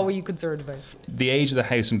 What were you concerned about? The age of the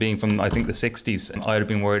house and being from, I think, the 60s, I'd have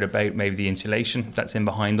been worried about maybe the insulation that's in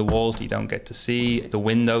behind the walls that you don't get to see. The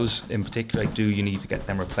windows in particular, you need to get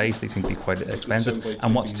them replaced. They seem to be quite expensive.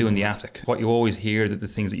 And what to do in the attic. What you always hear, that the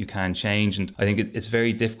things that you can change, and I think it's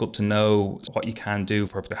very difficult to know what you can do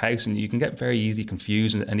for the house, and you can get very easily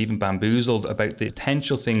confused and even bamboozled about the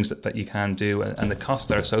potential things that you can do and the costs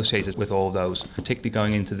that are associated with all of those, particularly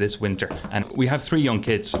going into this winter. And we have 3 young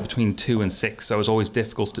kids between 2 and 6, so it was always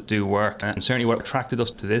difficult to do work. And certainly what attracted us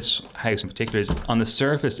to this house in particular is, on the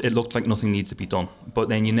surface it looked like nothing needs to be done, but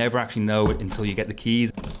then you never actually know it until you get the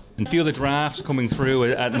keys and feel the drafts coming through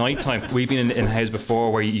at night time. We've been in a house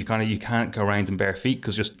before where you can't go around in bare feet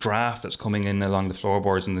because just draft that's coming in along the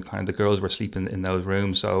floorboards, and the girls were sleeping in those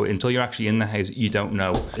rooms. So until you're actually in the house, you don't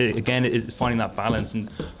know. It's finding that balance,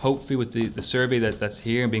 and hopefully with the survey that's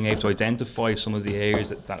here and being able to identify some of the areas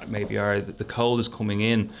that maybe are the cold is coming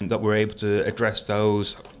in, and that we're able to address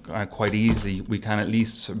those quite easily, we can at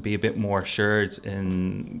least be a bit more assured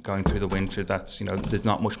in going through the winter that there's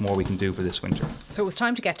not much more we can do for this winter. So it was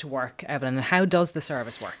time to get to work, Evelyn. And how does the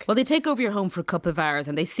service work? Well, they take over your home for a couple of hours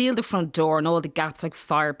and they seal the front door and all the gaps like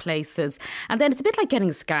fireplaces, and then it's a bit like getting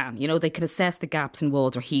a scan. They can assess the gaps in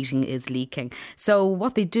walls or heating is leaking. So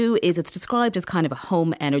what they do is, it's described as kind of a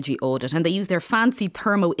home energy audit, and they use their fancy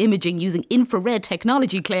thermo imaging using infrared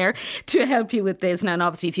technology, Claire, to help you with this. Now, and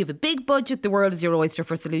obviously if you have a big budget, the world is your oyster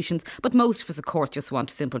for solutions, but most of us of course just want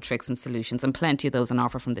simple tricks and solutions, and plenty of those on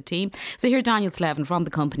offer from the team. So here Daniel Slevin from the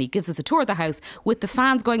company gives us a tour of the house with the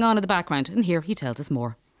fans going on in the background, and here he tells us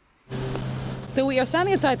more. So we are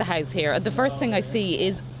standing outside the house here, and the first thing I see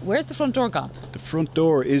is Where's the front door gone? The front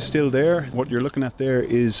door is still there. What you're looking at there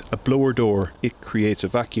is a blower door. It creates a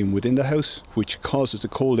vacuum within the house, which causes the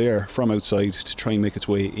cold air from outside to try and make its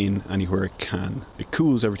way in anywhere it can. It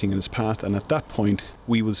cools everything in its path, and at that point,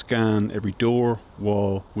 we will scan every door,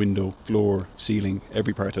 wall, window, floor, ceiling,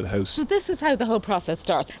 every part of the house. So this is how the whole process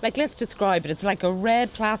starts. Like, let's describe it. It's like a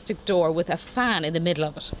red plastic door with a fan in the middle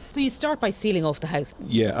of it. So you start by sealing off the house.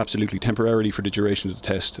 Yeah, absolutely. Temporarily for the duration of the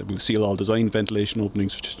test. We'll seal all design ventilation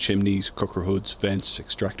openings such as chimneys, cooker hoods, vents,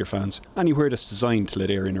 extractor fans, anywhere that's designed to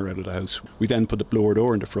let air in or out of the house. We then put the blower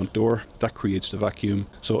door in the front door. That creates the vacuum.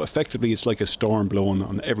 So effectively it's like a storm blowing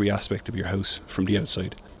on every aspect of your house from the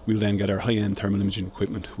outside. We'll then get our high-end thermal imaging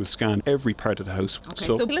equipment. We'll scan every part of the house. Okay,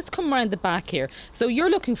 so let's come around the back here. So you're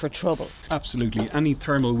looking for trouble. Absolutely. Any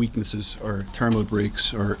thermal weaknesses or thermal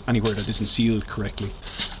breaks or anywhere that isn't sealed correctly,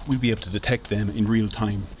 we'll be able to detect them in real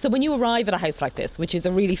time. So when you arrive at a house like this, which is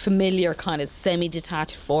a really familiar kind of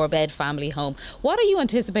semi-detached 4-bed family home, what are you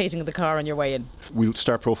anticipating in the car on your way in? We'll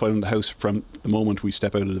start profiling the house from the moment we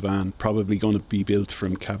step out of the van. Probably going to be built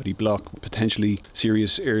from cavity block, potentially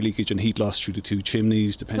serious air leakage and heat loss through the 2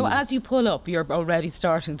 chimneys. So as you pull up, you're already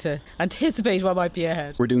starting to anticipate what might be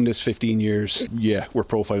ahead. We're doing this 15 years. Yeah, we're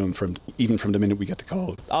profiling even from the minute we get the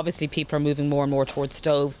call. Obviously, people are moving more and more towards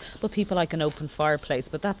stoves, but people like an open fireplace.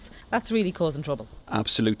 But that's really causing trouble.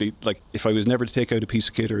 Absolutely. Like, if I was never to take out a piece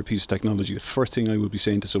of kit or a piece of technology, the first thing I would be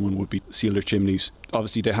saying to someone would be seal their chimneys.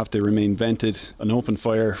 Obviously, they have to remain vented. An open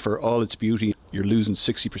fire, for all its beauty, you're losing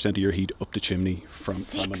 60% of your heat up the chimney from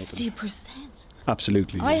an open. 60%?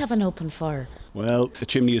 Absolutely. I have an open fire. Well, a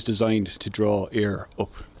chimney is designed to draw air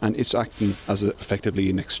up, and it's acting as effectively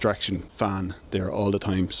an extraction fan there all the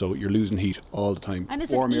time, so you're losing heat all the time. And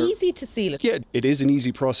is it easy to seal it? Yeah, it is an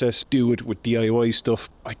easy process. Do it with DIY stuff.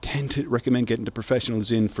 I tend to recommend getting the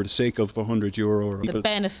professionals in for the sake of €100. The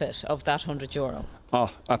benefit of that €100.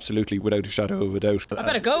 Oh, absolutely, without a shadow of a doubt. I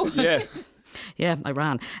better go. Yeah. Yeah, I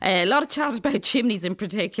ran. A lot of chat about chimneys in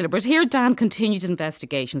particular, but here Dan continued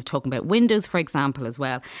investigations, talking about windows, for example, as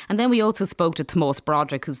well. And then we also spoke to Tomás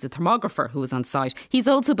Broderick, who's the thermographer who was on site. He's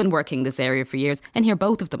also been working in this area for years, and hear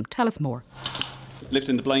both of them. Tell us more.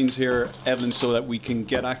 Lifting the blinds here, Evelyn, so that we can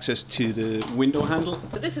get access to the window handle.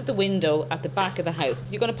 So this is the window at the back of the house.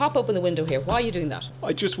 You're going to pop open the window here. Why are you doing that?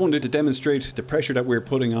 I just wanted to demonstrate the pressure that we're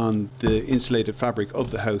putting on the insulated fabric of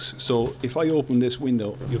the house. So if I open this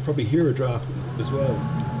window, you'll probably hear a draft as well.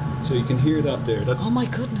 So you can hear that there. Oh my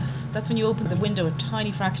goodness. That's when you open the window, a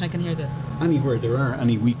tiny fraction I can hear this. Anywhere there are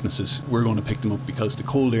any weaknesses, we're going to pick them up because the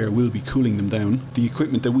cold air will be cooling them down. The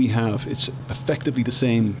equipment that we have, it's effectively the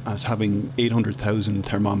same as having 800,000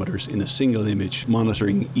 thermometers in a single image,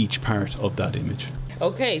 monitoring each part of that image.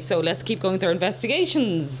 Okay, so let's keep going with our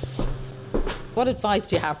investigations. What advice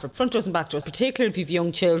do you have for front doors and back doors, particularly if you've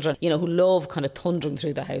young children, who love kind of thundering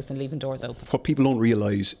through the house and leaving doors open? What people don't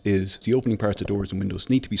realise is the opening parts of doors and windows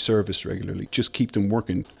need to be serviced regularly. Just keep them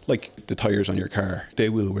working, like the tyres on your car. They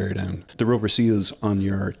will wear down. The rubber seals on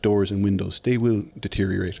your doors and windows, they will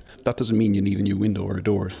deteriorate. That doesn't mean you need a new window or a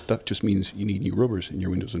door. That just means you need new rubbers in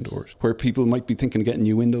your windows and doors. Where people might be thinking of getting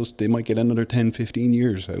new windows, they might get another 10, 15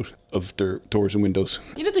 years out of their doors and windows.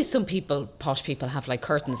 There's some people, posh people, have like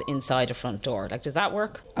curtains inside a front door. Like, does that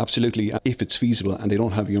work? Absolutely, if it's feasible and they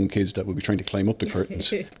don't have young kids that will be trying to climb up the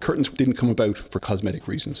curtains. Curtains didn't come about for cosmetic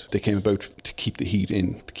reasons. They came about to keep the heat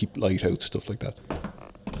in, to keep light out, stuff like that.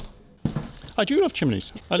 I do love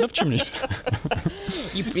chimneys. I love chimneys.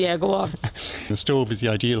 Yeah, go on. The stove is the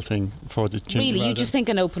ideal thing for the chimney. Really? You just think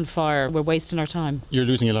an open fire, we're wasting our time? You're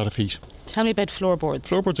losing a lot of heat. Tell me about floorboards.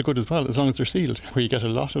 Floorboards are good as well, as long as they're sealed. Where you get a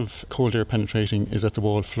lot of cold air penetrating is at the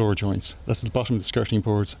wall floor joints. That's at the bottom of the skirting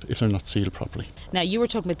boards if they're not sealed properly. Now, you were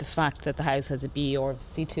talking about the fact that the house has a BER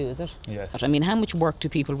C2, is it? Yes. I mean, how much work do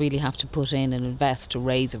people really have to put in and invest to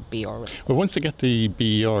raise a BER? Well, once they get the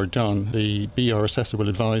BER done, the BER assessor will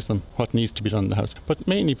advise them what needs to be done in the house. But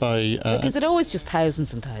mainly by... is it always just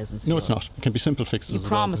thousands and thousands? No, it's not. It can be simple fixes. You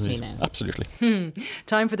promise me now. Absolutely.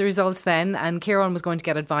 Time for the results then, and Kieran was going to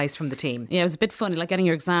get advice from the team. Yeah, it was a bit funny, like getting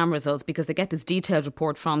your exam results, because they get this detailed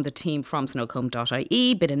report from the team from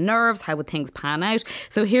snowcomb.ie, bit of nerves, how would things pan out.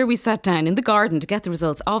 So here we sat down in the garden to get the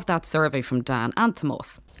results of that survey from Dan and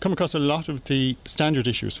Tomás. Come across a lot of the standard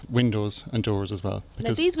issues, windows and doors as well.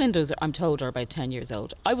 Now, these windows, I'm told, are about 10 years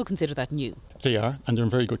old. I would consider that new. They are, and they're in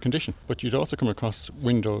very good condition. But you'd also come across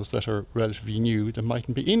windows that are relatively new that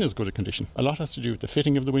mightn't be in as good a condition. A lot has to do with the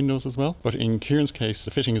fitting of the windows as well. But in Kieran's case,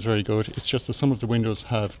 the fitting is very good. It's just that some of the windows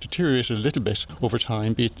have deteriorated a little bit over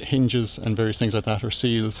time, be it hinges and various things like that, or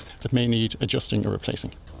seals that may need adjusting or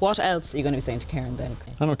replacing. What else are you going to be saying to Kieran then?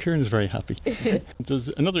 I know Kieran is very happy. There's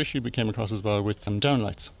another issue we came across as well with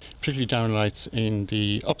downlights. particularly downlights in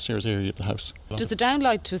the upstairs area of the house. Does a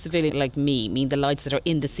downlight to a civilian like me mean the lights that are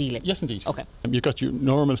in the ceiling? Yes, indeed. Okay. You've got your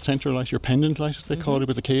normal centre light, your pendant light as they call it,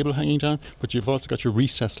 with the cable hanging down, but you've also got your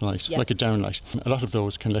recessed light, like a downlight. A lot of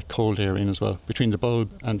those can let cold air in as well, between the bulb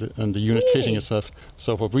and the unit fitting itself.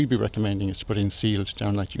 So what we'd be recommending is to put in sealed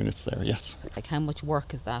downlight units there, yes. Like how much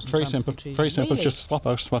work is that? Very simple, Really? just swap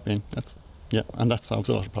out, swap in. And that solves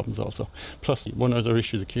a lot of problems also. Plus, one other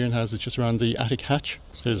issue that Kieran has is just around the attic hatch.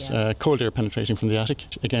 There's cold air penetrating from the attic.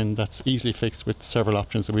 Again, that's easily fixed with several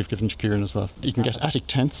options that we've given to Kieran as well. You can get attic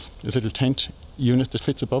tents. There's a little tent unit that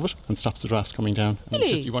fits above it and stops the drafts coming down. And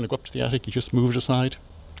Really? you want to go up to the attic, you just move it aside.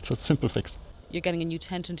 So it's a simple fix. You're getting a new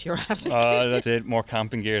tent into your attic. That's it. More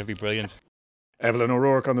camping gear. It'll be brilliant. Evelyn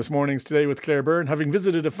O'Rourke on This Morning's Today with Claire Byrne, having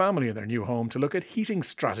visited a family in their new home to look at heating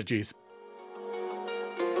strategies.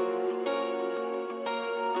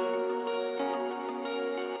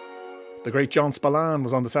 The great John Spillane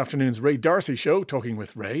was on this afternoon's Ray D'Arcy show, talking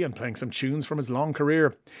with Ray and playing some tunes from his long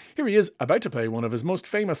career. Here he is, about to play one of his most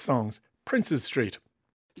famous songs, Princes Street.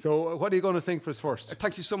 So what are you going to sing for us first?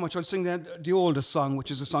 Thank you so much. I'll sing the oldest song,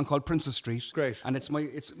 which is a song called Princes Street. Great. And it's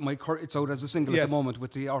out as a single at the moment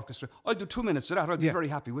with the orchestra. I'll do 2 minutes of that. I'll be very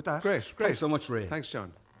happy with that. Great. Thanks so much, Ray. Thanks,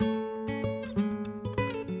 John.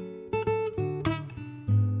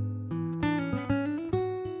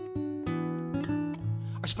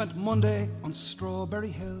 I spent Monday on Strawberry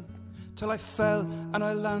Hill till I fell and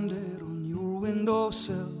I landed on your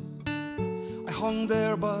windowsill. I hung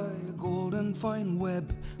there by a golden fine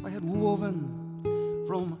web I had woven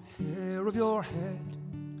from hair of your head.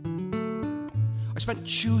 I spent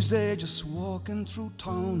Tuesday just walking through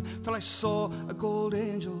town till I saw a gold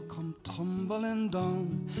angel come tumbling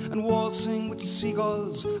down and waltzing with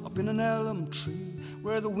seagulls up in an elm tree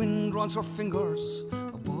where the wind runs her fingers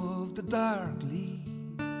above the dark lea.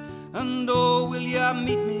 And oh, will ya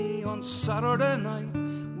meet me on Saturday night?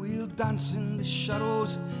 We'll dance in the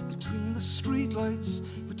shadows between the streetlights,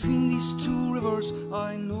 between these two rivers.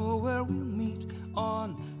 I know where we'll meet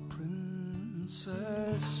on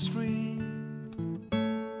Princess Street.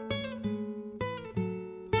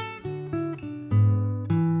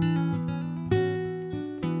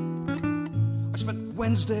 I spent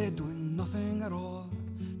Wednesday doing nothing at all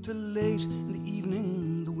till late in the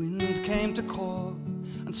evening the wind came to call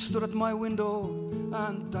and stood at my window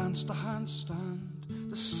and danced a handstand,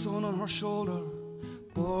 the sun on her shoulder,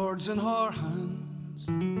 birds in her hands.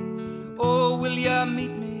 Oh, will ya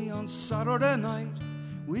meet me on Saturday night?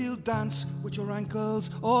 We'll dance with your ankles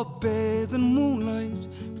all bathed in moonlight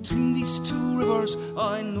between these two rivers.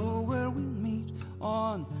 I know where we'll meet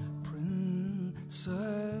on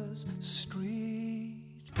Princess Street.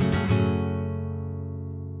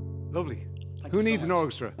 Lovely. Who needs an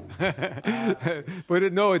orchestra?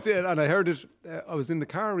 But no, it's it. And I heard it. I was in the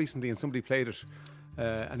car recently, and somebody played it,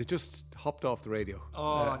 and it just hopped off the radio.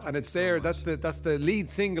 And it's there. That's the lead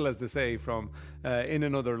single, as they say, from In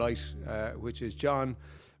Another Light, which is John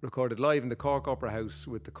recorded live in the Cork Opera House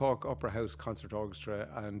with the Cork Opera House Concert Orchestra,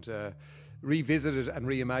 and revisited and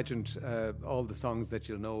reimagined all the songs that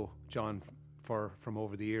you'll know, John, from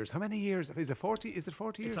over the years. How many years? Is it 40? Is it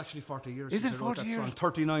 40 years? It's actually 40 years. Is it 40 years? Song.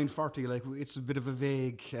 39, 40. Like, it's a bit of a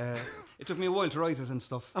vague. It took me a while to write it and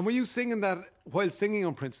stuff. And were you singing that while singing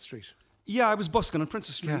on Princess Street? Yeah, I was busking on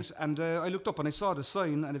Princess Street, and I looked up and I saw the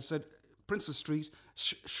sign, and it said Princess Street,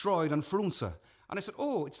 Shroud and Frunza, and I said,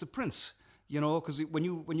 "Oh, it's the Prince," you know, because when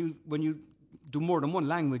you do more than one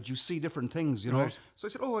language, you see different things, you know. Right. So I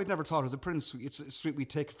said, oh, I'd never thought of the Prince. It's a street we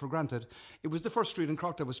take for granted. It was the first street in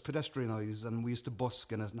Cork that was pedestrianised, and we used to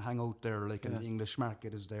busk in it and hang out there, like in the English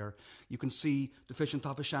market is there. You can see the fish on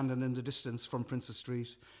top of Shandon in the distance from Princess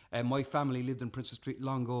Street. My family lived in Princess Street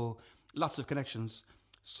long ago. Lots of connections.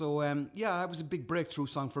 So, it was a big breakthrough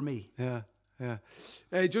song for me. Yeah.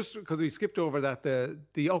 Just because we skipped over that,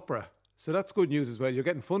 the opera. So that's good news as well. You're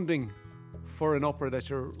getting funding for an opera that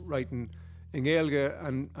you're writing in Gaeilge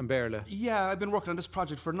and Béarla. Yeah, I've been working on this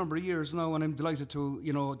project for a number of years now, and I'm delighted to,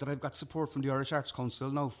 that I've got support from the Irish Arts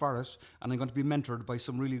Council now for it, and I'm going to be mentored by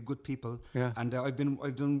some really good people. Yeah. And I've been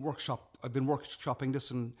workshopping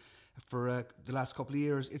this for the last couple of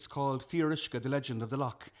years. It's called Fíor Uisce, The Legend of the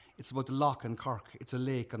Loch. It's about the Loch in Cork. It's a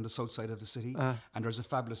lake on the south side of the city, and there's a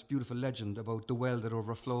fabulous, beautiful legend about the well that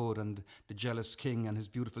overflowed and the jealous king and his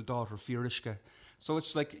beautiful daughter, Fíor Uisce. So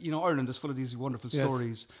it's like, Ireland is full of these wonderful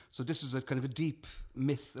stories. So this is a kind of a deep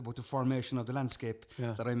myth about the formation of the landscape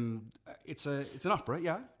that it's an opera,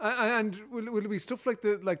 yeah. And will it be stuff like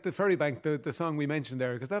the Ferry Bank, the song we mentioned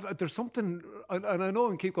there? Because there's something, and I know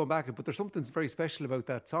and keep going back, but there's something very special about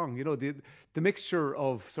that song. The mixture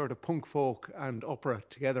of sort of punk folk and opera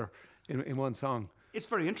together in one song. It's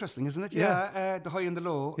very interesting, isn't it? Yeah, the high and the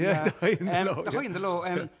low. Yeah, the high and the low. The high and the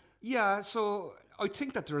low. Yeah, so I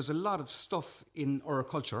think that there is a lot of stuff in our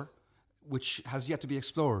culture which has yet to be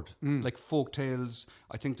explored, like folk tales.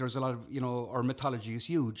 I think there's a lot of, our mythology is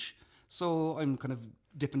huge. So I'm kind of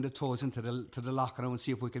dipping the toes into the loch and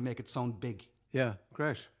see if we can make it sound big. Yeah,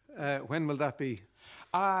 great. When will that be?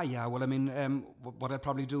 Yeah. Well, I mean, what I'll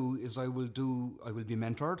probably do is I will be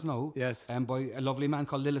mentored now. Yes. By a lovely man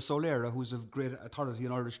called Lillis O'Leary, who's a great authority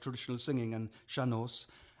in Irish traditional singing and sean-nós,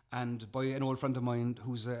 and by an old friend of mine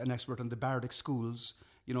who's an expert on the bardic schools.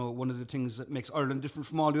 One of the things that makes Ireland different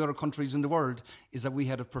from all the other countries in the world is that we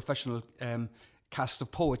had a professional cast of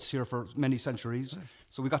poets here for many centuries. Right.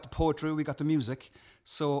 So we got the poetry, we got the music.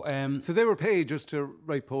 So they were paid just to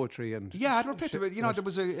write poetry and they were paid to. There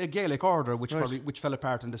was a Gaelic order which fell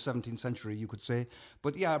apart in the 17th century, you could say.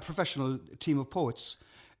 But a professional team of poets,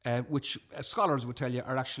 which scholars would tell you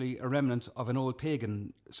are actually a remnant of an old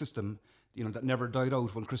pagan system. That never died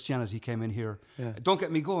out when Christianity came in here. Yeah. Don't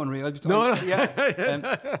get me going, Ray. No.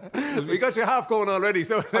 We got you half going already.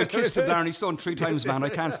 So I kissed the Blarney Stone 3 times, man. I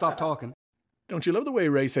can't stop talking. Don't you love the way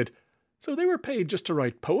Ray said, so they were paid just to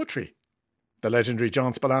write poetry? The legendary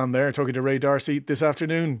John Spillane there talking to Ray D'Arcy this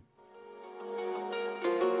afternoon.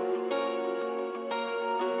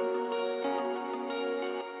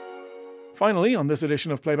 Finally, on this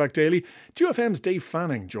edition of Playback Daily, 2FM's Dave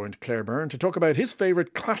Fanning joined Claire Byrne to talk about his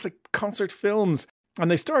favourite classic concert films. And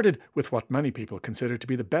they started with what many people consider to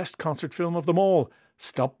be the best concert film of them all,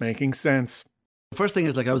 Stop Making Sense. The first thing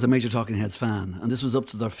is, I was a major Talking Heads fan, and this was up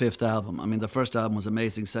to their 5th album. I mean, the first album was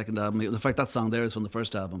amazing, second album, in fact, that song there is from the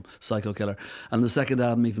first album, Psycho Killer, and the second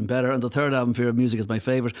album even better, and the third album, Fear of Music, is my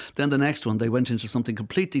favourite. Then the next one, they went into something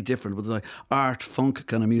completely different with like art, funk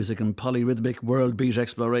kind of music and polyrhythmic world beat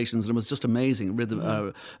explorations, and it was just amazing.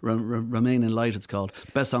 Remain in Light, it's called.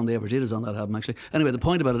 Best song they ever did is on that album, actually. Anyway, the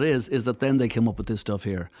point about it is that then they came up with this stuff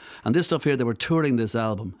here. And this stuff here, they were touring this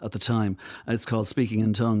album at the time, and it's called Speaking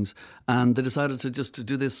in Tongues, and they decided to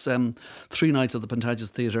do this 3 nights at the Pantages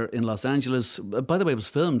Theatre in Los Angeles. By the way, it was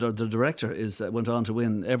filmed, or the director went on to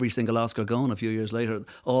win every single Oscar going a few years later,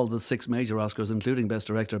 all the 6 major Oscars, including Best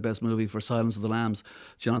Director, Best Movie for Silence of the Lambs,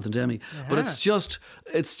 Jonathan Demme. Yeah. But it's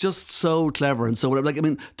just so clever and so,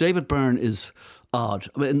 David Byrne is odd.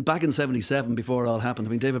 I mean, back in 77, before it all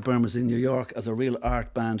happened, David Byrne was in New York as a real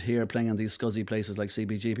art band here, playing in these scuzzy places like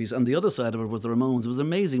CBGB's, and the other side of it was the Ramones. There was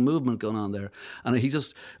amazing movement going on there, and he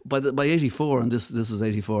just by 84, and this is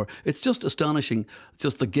 84, it's just astonishing,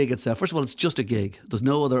 just the gig itself. First of all, it's just a gig. There's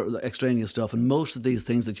no other extraneous stuff, and most of these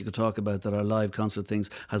things that you could talk about that are live concert things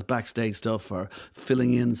has backstage stuff or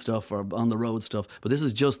filling in stuff or on the road stuff, but this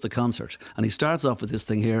is just the concert. And he starts off with this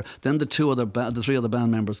thing here, then the 3 other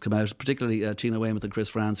band members come out, particularly Tina Weymouth and Chris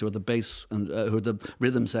France, who are the bass and who are the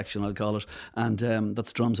rhythm section, I'll call it, and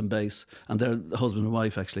that's drums and bass, and they're husband and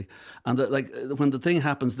wife actually. And when the thing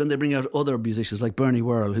happens, then they bring out other musicians like Bernie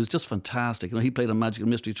Worrell, who's just fantastic. He played on Magical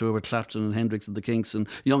Mystery Tour with Clapton and Hendrix and the Kinks, and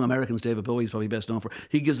Young Americans, David Bowie's probably best known for.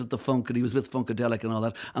 He gives it the funk, and he was with Funkadelic and all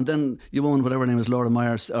that. And then you own whatever her name is, Laura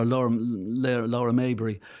Myers or Laura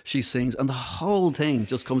Maybury, she sings, and the whole thing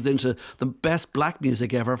just comes into the best black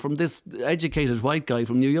music ever from this educated white guy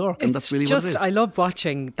from New York, and that's really what it is. I love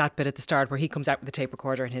watching that bit at the start where he comes out with the tape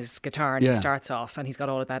recorder and his guitar, and he starts off and he's got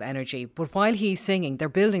all of that energy. But while he's singing, they're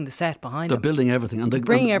building the set behind him. They're building everything. And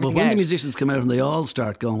bring everything when out. the musicians come out and they all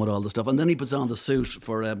start going with all the stuff, and then he puts on the suit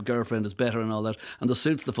for Girlfriend is Better and all that. And the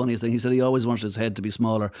suit's the funniest thing. He said he always wanted his head to be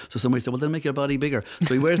smaller. So somebody said, well, then make your body bigger.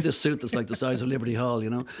 So he wears this suit that's like the size of Liberty Hall,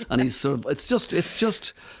 and he's sort of, it's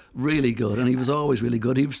just really good, and he was always really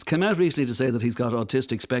good. He came out recently to say that he's got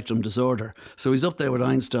autistic spectrum disorder, so he's up there with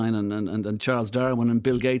Einstein and Charles Darwin and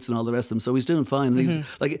Bill Gates and all the rest of them, so he's doing fine. And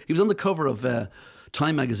he was on the cover of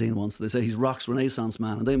Time magazine once. They say he's rock's Renaissance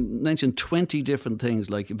man, and they mentioned 20 different things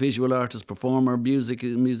like visual artist, performer,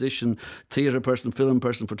 musician, theatre person, film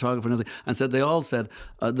person, photographer and everything, and said they all said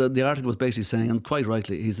the article was basically saying, and quite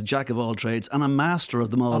rightly, he's a jack of all trades and a master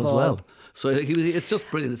of them all as well. So it's just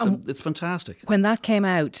brilliant. It's fantastic. When that came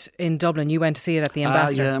out in Dublin, you went to see it at the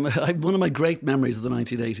Ambassador. One of my great memories of the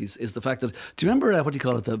 1980s is the fact that, do you remember what do you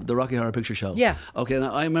call it, the Rocky Horror Picture Show? Yeah. Okay, and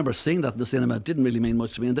I remember seeing that in the cinema. It didn't really mean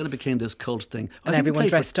much to me, and then it became this cult thing. And everyone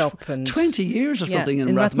dressed up. And 20 years or something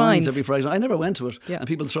in Rathmines every Friday. I never went to it. Yeah. And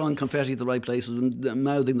people throwing confetti at the right places and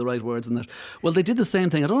mouthing the right words and that. Well, they did the same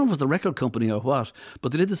thing. I don't know if it was the record company or what,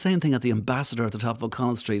 but they did the same thing at the Ambassador at the top of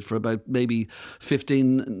O'Connell Street for about maybe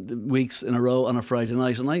 15 weeks in a row on a Friday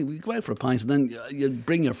night. And we go out for a pint, and then you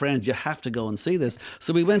bring your friends. You have to go and see this.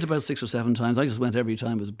 So we went about 6 or 7 times. I just went every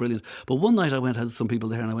time. It was brilliant. But one night I went, had some people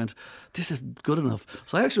there, and I went, this is good enough.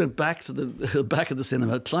 So I actually went back to the back of the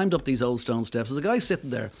cinema, climbed up these old stone steps. There's a guy's sitting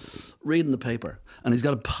there reading the paper, and he's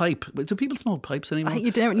got a pipe. Do people smoke pipes anymore?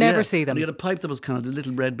 You never see them. And he had a pipe that was kind of the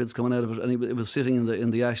little red bits coming out of it, and it was sitting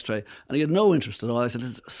in the ashtray, and he had no interest at all. I said,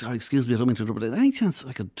 sorry, excuse me, I don't mean to interrupt, but any chance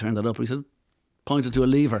I could turn that up? And he said, pointed to a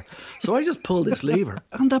lever. So I just pulled this lever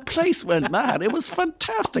and the place went mad. It was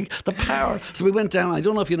fantastic. The power. So we went down. I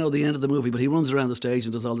don't know if you know the end of the movie, but he runs around the stage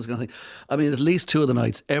and does all this kind of thing. I mean, at least 2 of the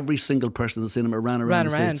nights, every single person in the cinema ran around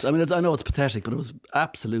the seats. I mean, I know it's pathetic, but it was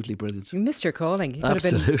absolutely brilliant. You missed your calling. You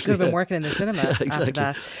could have been working in the cinema after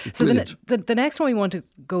that. So the next one we want to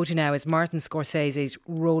go to now is Martin Scorsese's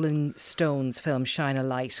Rolling Stones film Shine a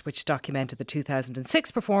Light, which documented the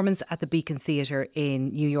 2006 performance at the Beacon Theatre in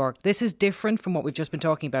New York. This is different from what we've just been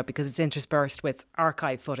talking about because it's interspersed with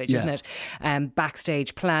archive footage, isn't it?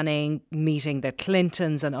 Backstage planning, meeting the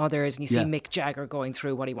Clintons and others, and you see Mick Jagger going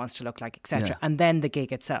through what he wants to look like, etc. And then the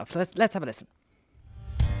gig itself. Let's have a listen.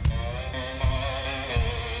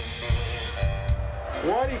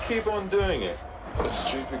 Why do you keep on doing it? A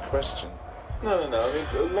stupid question. No. I mean,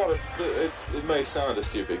 a lot of it may sound a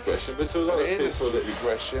stupid question, but to a lot of people, it is a stupid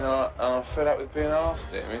question, and I'm fed up with being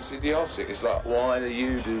asked it. I mean, it's idiotic. It's like, why do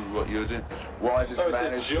you do what you're doing? Why is this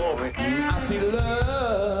man joy? I see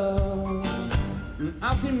love,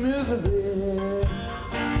 I see misery.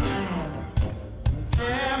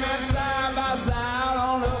 Side by side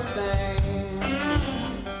on the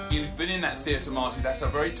stand. You've been in that theatre, Marty. That's a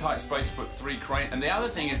very tight space to put 3 cranes. And the other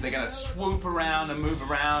thing is they're going to swoop around and move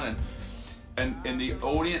around, and the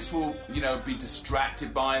audience will, be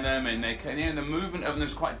distracted by them, and the movement of them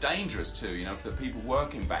is quite dangerous too, for the people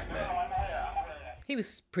working back there. He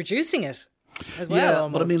was producing it as well,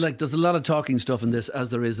 almost. But I mean, there's a lot of talking stuff in this, as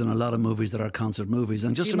there is in a lot of movies that are concert movies.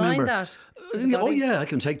 And just Do you remember, mind that? I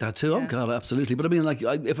can take that too. Yeah. Oh God, absolutely. But I mean,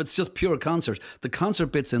 if it's just pure concert, the concert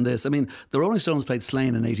bits in this. I mean, the Rolling Stones played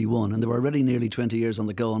Slane in '81, and they were already nearly 20 years on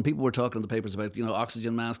the go. And people were talking in the papers about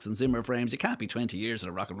oxygen masks and Zimmer frames. You can't be 20 years in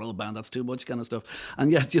a rock and roll band. That's too much kind of stuff.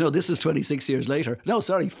 And yet, this is 26 years later. No,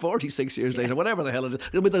 sorry, 46 years later. Whatever the hell it is.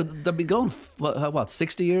 They've been going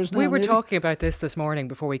 60 years now. We were maybe? talking about this morning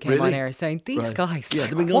before we came on air, saying these guys. Yeah,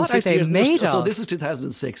 they've been going what 60 are they years made of? So this is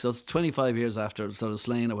 2006, so it's 25 years after sort of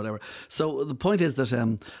Slane or whatever. So the point is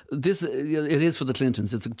that this it is for the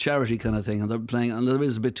Clintons. It's a charity kind of thing, and they're playing, and there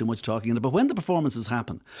is a bit too much talking in it. But when the performances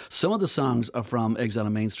happen, some of the songs are from Exile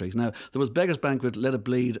on Main Street. Now, there was Beggar's Banquet, Let It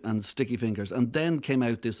Bleed, and Sticky Fingers, and then came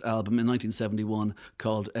out this album in 1971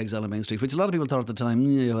 called Exile on Main Street, which a lot of people thought at the time,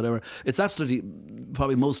 whatever. It's absolutely,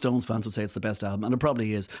 probably most Stones fans would say it's the best album, and it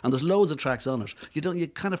probably is. And there's loads of tracks on it. You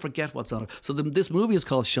kind of forget what's on it. So this movie is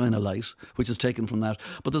called Shine a Light, which is taken from that.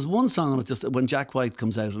 But there's one song on it, just when Jack White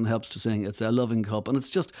comes out and helps to sing, it's A Loving Cup, and it's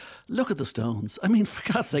just, look at the Stones. I mean,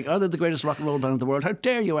 for God's sake, are they the greatest rock and roll band in the world? How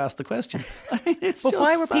dare you ask the question? I mean, it's but just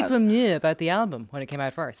why were people meh about the album when it came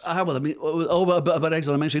out first? Well, I mean, about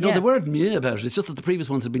Exile on Main Street. No, they weren't meh about it. It's just that the previous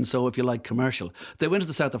ones had been so, if you like, commercial. They went to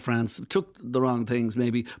the south of France, took the wrong things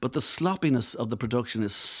maybe, but the sloppiness of the production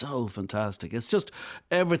is so fantastic. It's just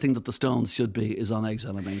everything that the Stones should be is on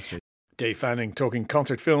Exile on Main Street. Dave Fanning talking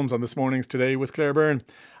concert films on This Morning's Today with Claire Byrne.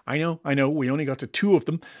 I know, we only got to 2 of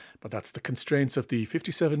them, but that's the constraints of the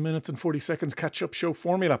 57 minutes and 40 seconds catch-up show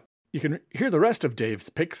formula. You can hear the rest of Dave's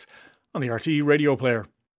picks on the RTE Radio Player.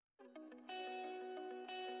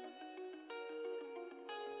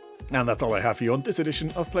 And that's all I have for you on this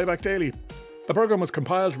edition of Playback Daily. The programme was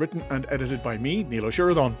compiled, written and edited by me, Neil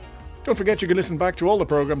O'Sheridan. Don't forget you can listen back to all the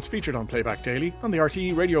programmes featured on Playback Daily on the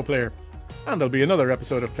RTE Radio Player. And there'll be another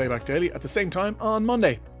episode of Playback Daily at the same time on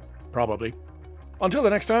Monday. Probably. Until the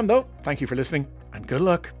next time, though, thank you for listening and good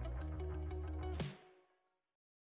luck.